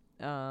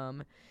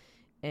 And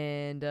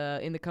in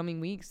the coming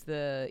weeks,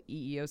 the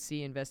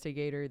EEOC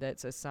investigator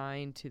that's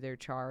assigned to their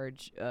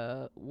charge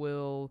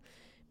will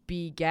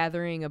be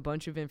gathering a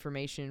bunch of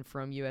information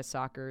from U.S.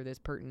 Soccer that's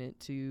pertinent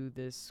to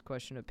this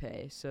question of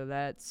pay. So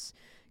that's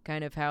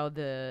kind of how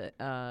the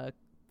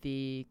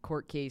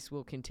court case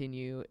will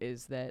continue,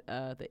 is that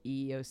the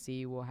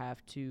EEOC will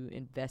have to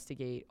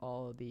investigate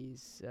all of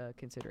these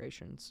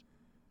considerations.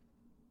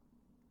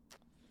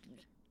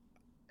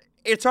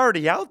 It's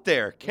already out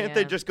there. Can't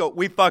they just go,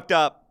 we fucked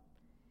up.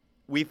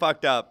 We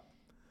fucked up.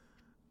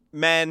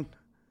 Men,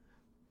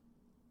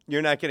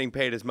 you're not getting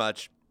paid as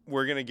much.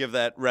 We're going to give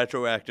that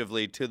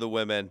retroactively to the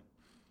women.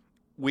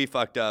 We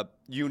fucked up.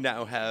 You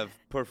now have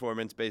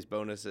performance-based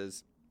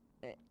bonuses.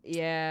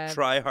 Yeah.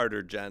 Try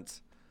harder,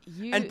 gents.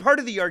 And part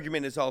of the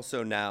argument is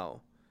also now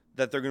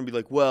that they're going to be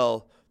like,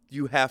 well,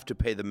 you have to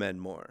pay the men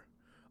more.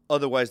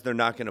 Otherwise, they're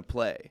not going to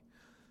play.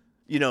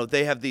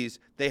 They have these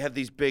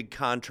big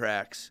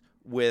contracts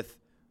with,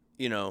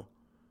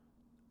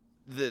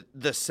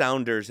 the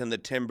Sounders and the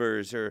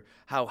Timbers, or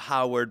how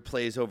Howard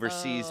plays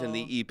overseas in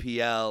the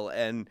EPL,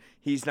 and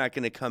he's not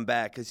going to come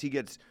back because he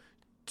gets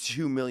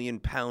 £2 million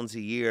a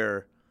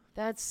year.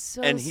 That's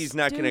so and he's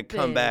not going to come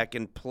stupid. back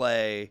and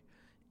play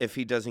if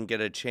he doesn't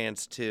get a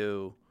chance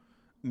to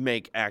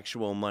make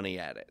actual money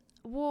at it.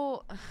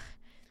 Well,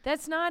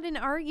 that's not an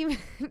argument.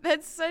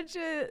 That's such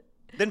a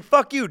Then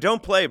fuck you.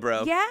 Don't play,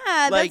 bro. Yeah,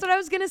 Like- that's what I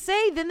was going to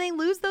say. Then they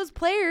lose those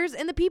players,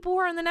 and the people who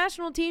are on the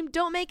national team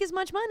don't make as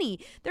much money.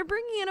 They're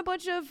bringing in a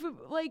bunch of,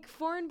 like,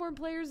 foreign-born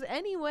players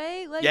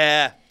anyway. Like,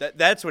 Yeah,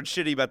 that's what's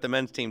shitty about the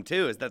men's team,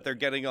 too, is that they're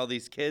getting all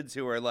these kids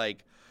who are,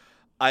 like,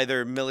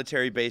 either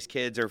military-based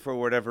kids or for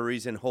whatever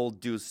reason hold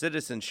dual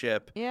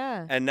citizenship.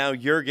 Yeah. And now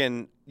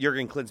Jurgen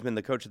Klinsmann,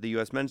 the coach of the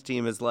U.S. men's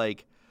team, is,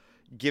 like,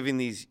 giving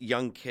these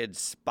young kids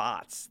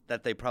spots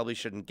that they probably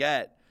shouldn't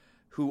get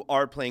who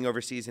are playing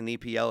overseas in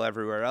EPL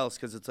everywhere else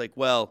because it's like,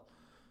 well,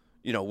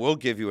 you know, we'll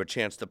give you a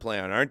chance to play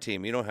on our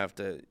team. You don't have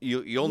to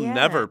you'll Yeah.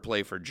 never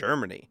play for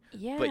Germany,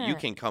 but you Yeah.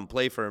 can come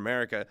play for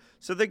America.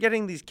 So they're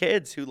getting these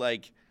kids who,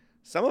 like,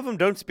 some of them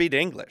don't speak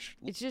English.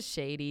 It's just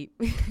shady.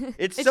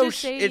 It's just so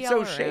shady it's so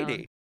all around.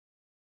 shady.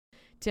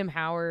 Tim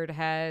Howard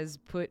has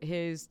put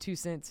his 2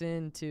 cents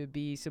in to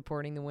be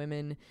supporting the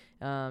women,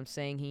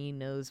 saying he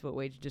knows what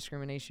wage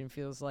discrimination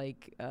feels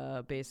like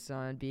based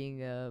on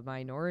being a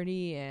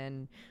minority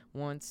and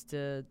wants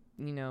to,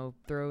 you know,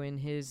 throw in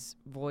his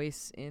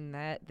voice in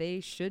that they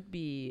should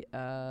be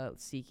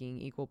seeking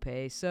equal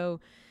pay.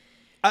 So,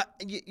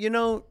 You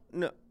know,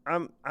 no,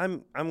 I'm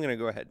gonna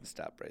go ahead and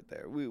stop right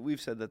there. We've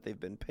said that they've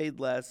been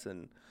paid less,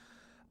 and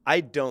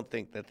I don't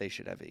think that they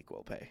should have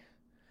equal pay.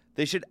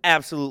 They should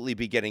absolutely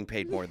be getting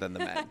paid more than the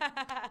men.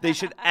 They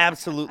should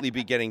absolutely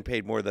be getting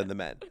paid more than the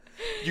men.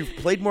 You've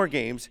played more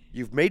games.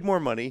 You've made more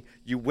money.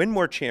 You win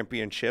more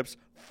championships.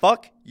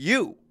 Fuck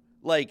you.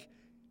 Like,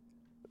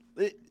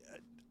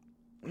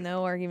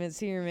 no arguments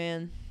here,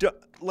 man.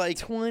 like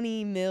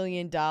 $20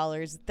 million.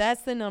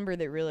 That's the number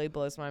that really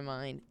blows my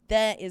mind.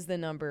 That is the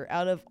number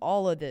out of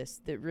all of this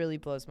that really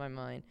blows my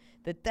mind.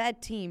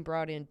 That team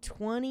brought in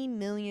 $20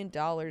 million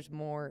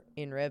more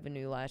in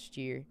revenue last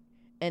year,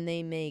 and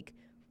they make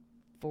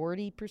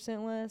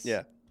 40% less.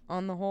 Yeah.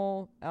 On the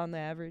whole, on the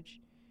average.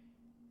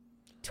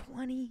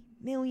 $20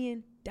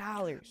 million.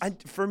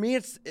 For me,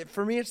 it's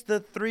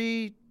the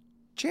 3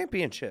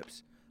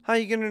 championships. How are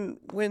you gonna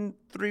win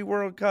 3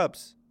 World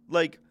Cups?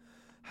 Like,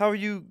 how are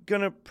you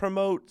gonna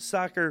promote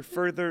soccer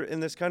further in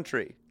this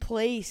country?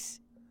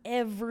 Place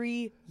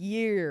every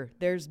year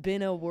there's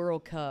been a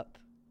World Cup.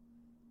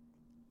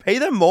 Pay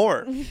them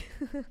more.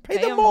 Pay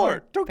them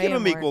more. Don't Pay give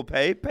them 'em more. equal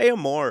pay. Pay them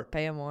more.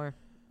 Pay them more.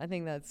 I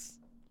think that's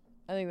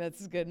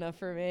good enough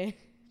for me.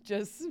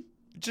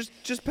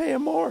 Just pay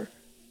them more.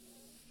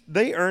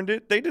 They earned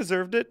it. They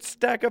deserved it.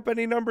 Stack up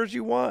any numbers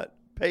you want.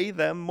 Pay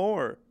them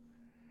more.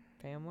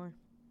 pay them more.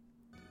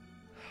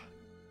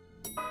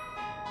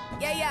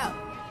 Yeah, yo.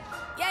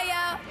 Yeah,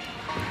 yo.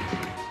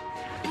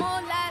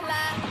 More la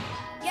la.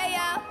 Yeah,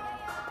 yo.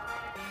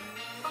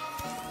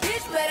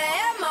 Bitch better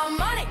have my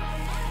money.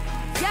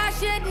 Y'all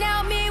should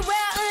know me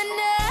well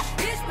enough.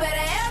 Bitch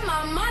better have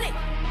my money.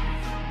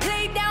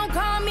 Please don't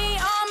call me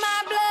on my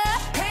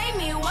blood. Pay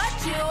me what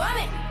you want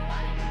me.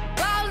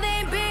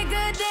 Ballin'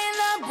 bigger than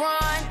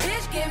LeBron.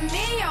 Bitch, give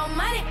me your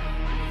money.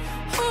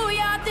 Who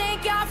y'all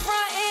think y'all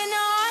frontin'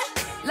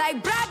 on?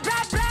 Like blah,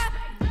 blah, blah.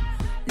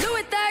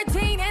 Louis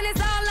 13 and it's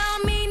all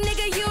on me,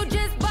 nigga, you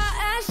just bought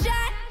a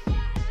shot.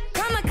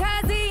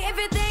 Kamikaze if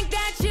you think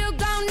that you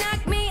gon'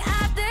 knock me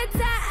off the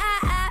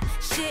top.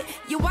 Shit,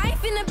 your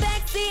wife in the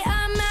backseat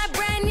of my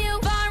brand new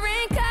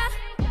foreign car.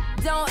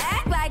 Don't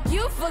act like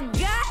you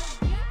forgot.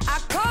 I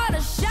called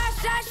a shot.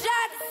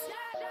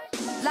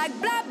 Like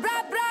blah,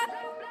 blah, blah.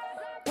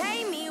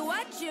 Pay me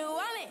what you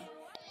want it.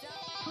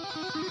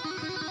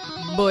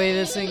 Boy,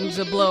 this thing's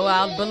a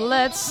blowout, but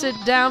let's sit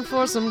down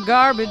for some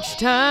garbage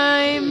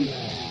time.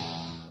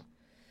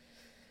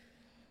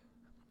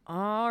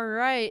 All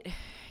right.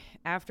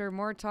 After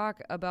more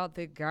talk about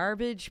the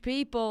garbage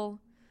people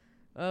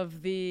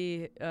of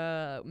the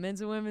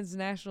men's and women's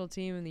national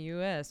team in the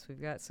U.S.,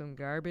 we've got some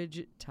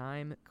garbage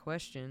time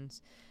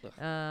questions.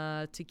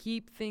 To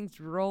keep things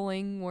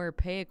rolling where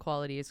pay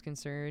equality is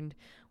concerned,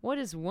 what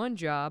is one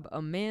job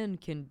a man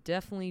can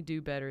definitely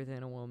do better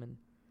than a woman?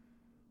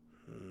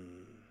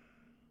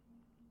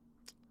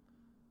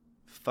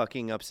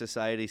 Fucking up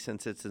society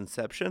since its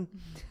inception.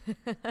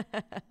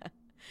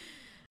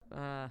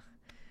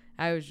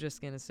 I was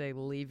just going to say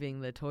leaving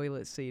the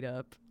toilet seat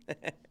up.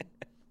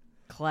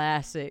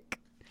 Classic.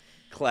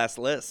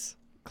 Classless.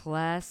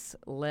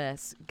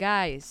 Classless.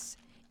 Guys,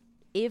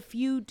 if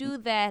you do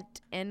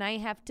that and I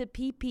have to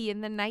pee-pee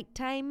in the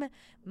nighttime,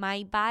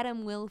 my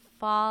bottom will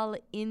fall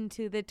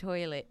into the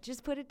toilet.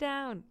 Just put it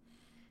down.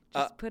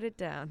 Just put it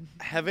down.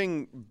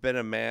 Having been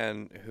a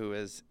man who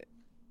has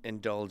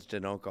indulged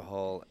in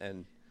alcohol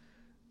and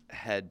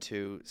had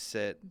to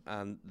sit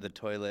on the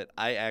toilet,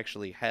 I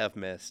actually have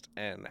missed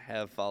and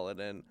have fallen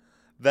in.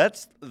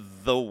 That's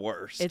the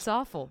worst. It's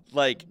awful.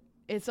 Like,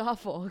 It's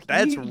awful.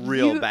 That's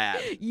real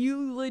bad.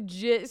 You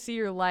legit see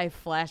your life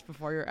flash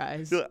before your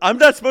eyes. I'm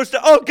not supposed to.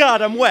 Oh,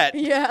 God, I'm wet.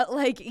 Yeah,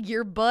 like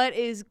your butt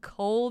is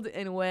cold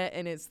and wet,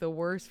 and it's the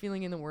worst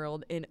feeling in the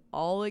world. And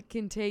all it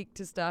can take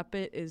to stop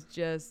it is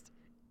just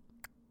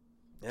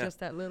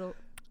that little.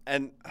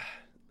 And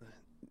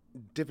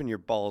dipping your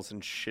balls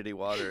in shitty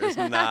water is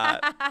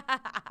not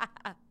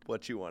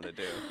what you want to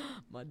do.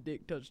 My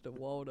dick touched the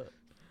water.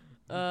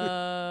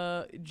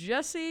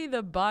 Jesse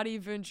the Body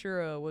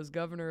Ventura was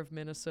governor of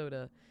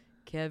Minnesota.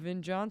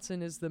 Kevin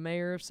Johnson is the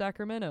mayor of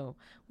Sacramento.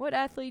 What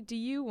athlete do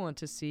you want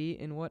to see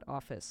in what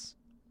office?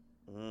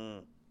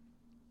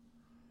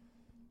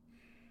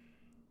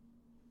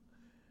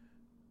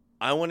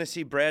 I want to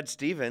see Brad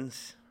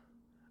Stevens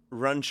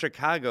run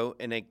Chicago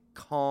in a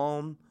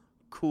calm,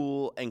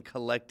 cool, and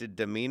collected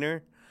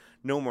demeanor.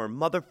 No more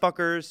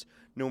motherfuckers,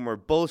 no more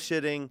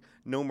bullshitting,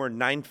 no more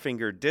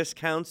nine-finger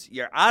discounts.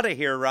 You're out of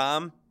here,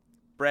 Rom.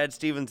 Brad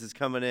Stevens is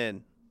coming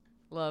in.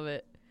 Love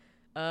it.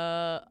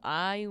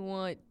 I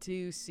want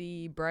to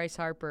see Bryce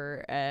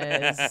Harper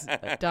as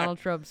Donald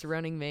Trump's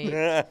running mate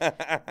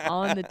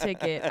on the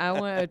ticket. I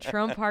want a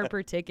Trump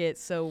Harper ticket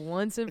so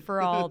once and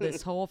for all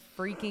this whole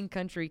freaking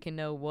country can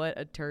know what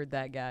a turd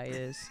that guy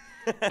is.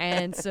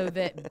 And so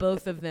that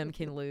both of them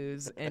can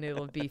lose and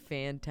it'll be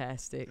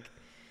fantastic.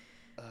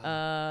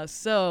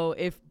 So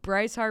if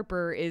Bryce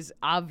Harper is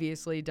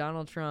obviously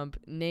Donald Trump,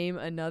 name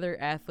another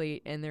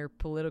athlete and their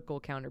political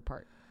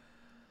counterpart.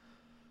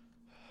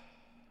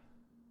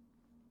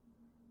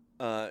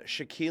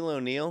 Shaquille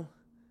O'Neal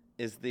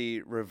is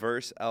the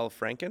reverse Al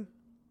Franken.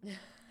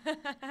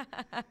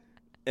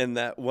 And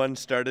that one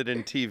started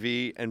in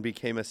TV and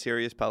became a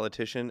serious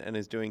politician and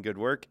is doing good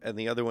work. And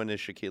the other one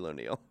is Shaquille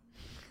O'Neal.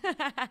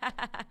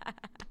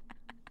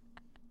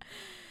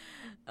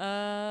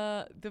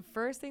 The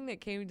first thing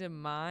that came to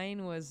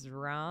mind was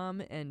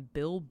Rom and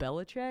Bill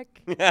Belichick.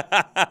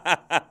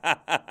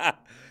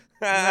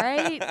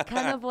 Right?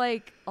 Kind of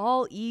like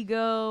all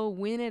ego,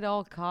 win at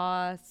all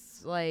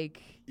costs,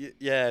 like...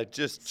 Yeah,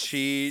 just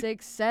cheat.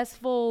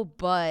 Successful,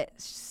 but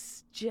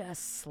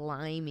just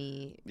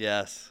slimy.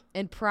 Yes.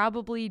 And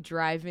probably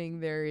driving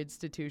their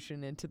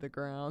institution into the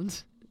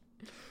ground.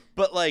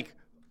 But, like,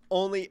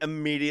 only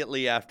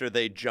immediately after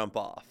they jump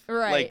off.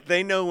 Right. Like,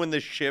 they know when the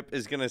ship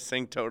is going to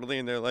sink totally,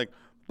 and they're like,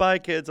 bye,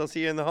 kids, I'll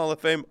see you in the Hall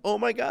of Fame. Oh,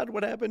 my God,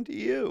 what happened to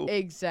you?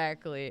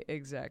 Exactly.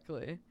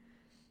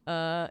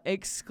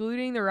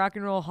 Excluding the Rock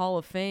and Roll Hall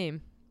of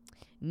Fame,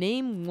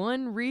 name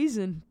one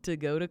reason to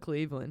go to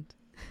Cleveland.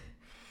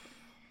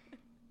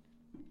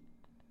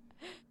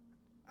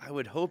 I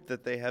would hope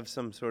that they have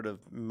some sort of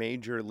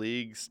major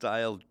league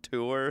style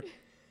tour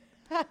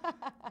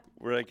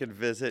where I could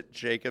visit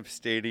Jacob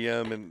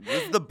Stadium, and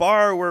this is the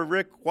bar where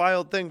Rick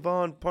Wild Thing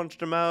Vaughn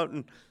punched him out,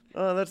 and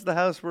that's the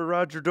house where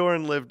Roger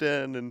Dorn lived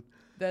in. And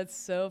that's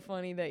so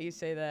funny that you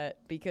say that,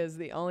 because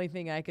the only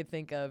thing I could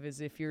think of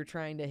is if you're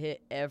trying to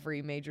hit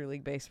every Major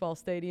League Baseball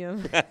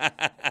stadium,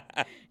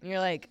 and you're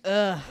like,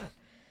 ugh,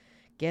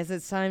 guess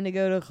it's time to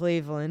go to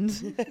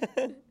Cleveland.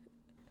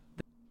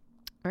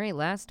 All right,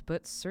 last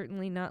but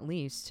certainly not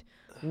least,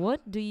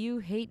 what do you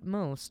hate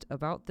most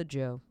about the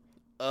Joe?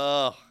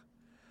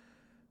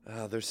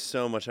 There's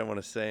so much I want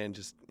to say and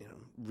just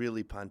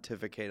really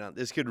pontificate on.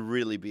 This could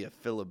really be a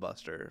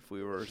filibuster if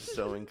we were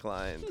so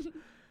inclined,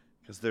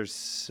 because there's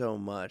so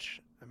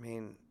much. I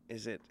mean,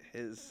 is it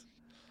his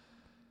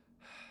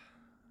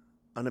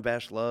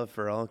unabashed love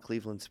for all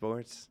Cleveland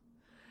sports?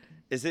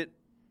 Is it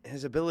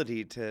his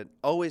ability to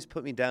always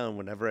put me down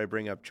whenever I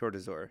bring up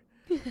Chortazor?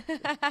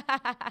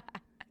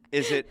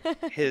 Is it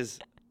his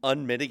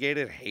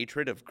unmitigated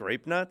hatred of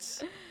grape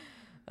nuts?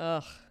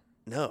 Ugh.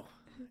 No.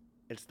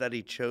 It's that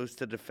he chose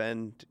to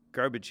defend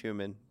garbage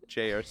human,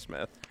 J.R.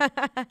 Smith.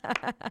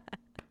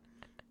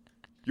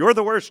 You're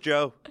the worst,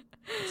 Joe.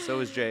 So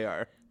is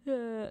J.R.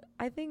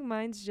 I think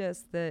mine's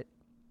just that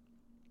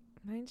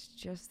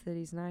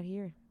he's not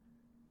here.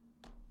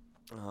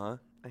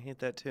 I hate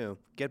that too.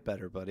 Get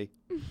better, buddy.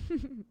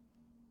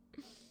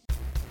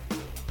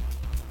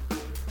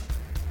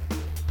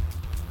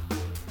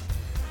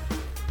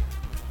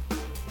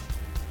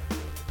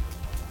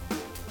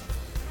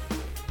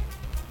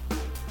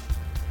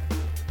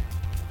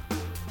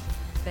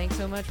 Thanks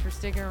so much for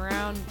sticking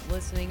around,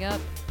 listening up.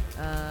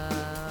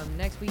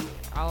 Next week,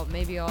 I'll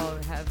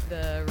have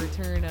the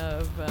return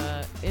of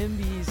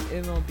MB's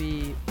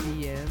MLB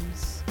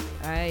DMs.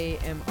 I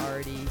am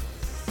already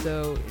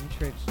so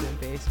entrenched in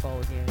baseball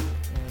again.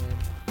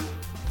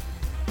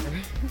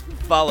 And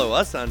follow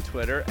us on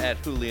Twitter at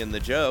Hooligan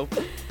the Joe.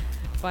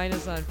 Find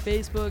us on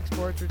Facebook,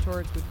 Sports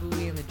Retorts with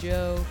Hooligan the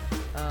Joe.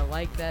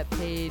 Like that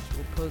page.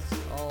 We'll post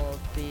all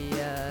of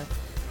the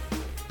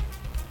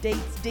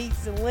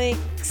dates, and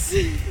links.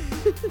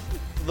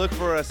 Look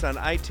for us on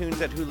iTunes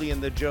at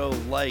Hooligan the Joe.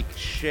 Like,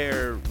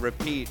 share,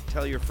 repeat,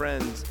 tell your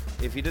friends.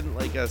 If you didn't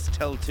like us,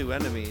 tell two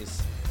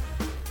enemies.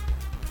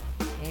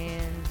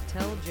 And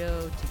tell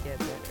Joe to get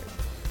better.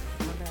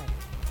 Come back.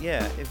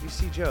 Yeah, if you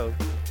see Joe,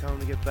 tell him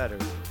to get better.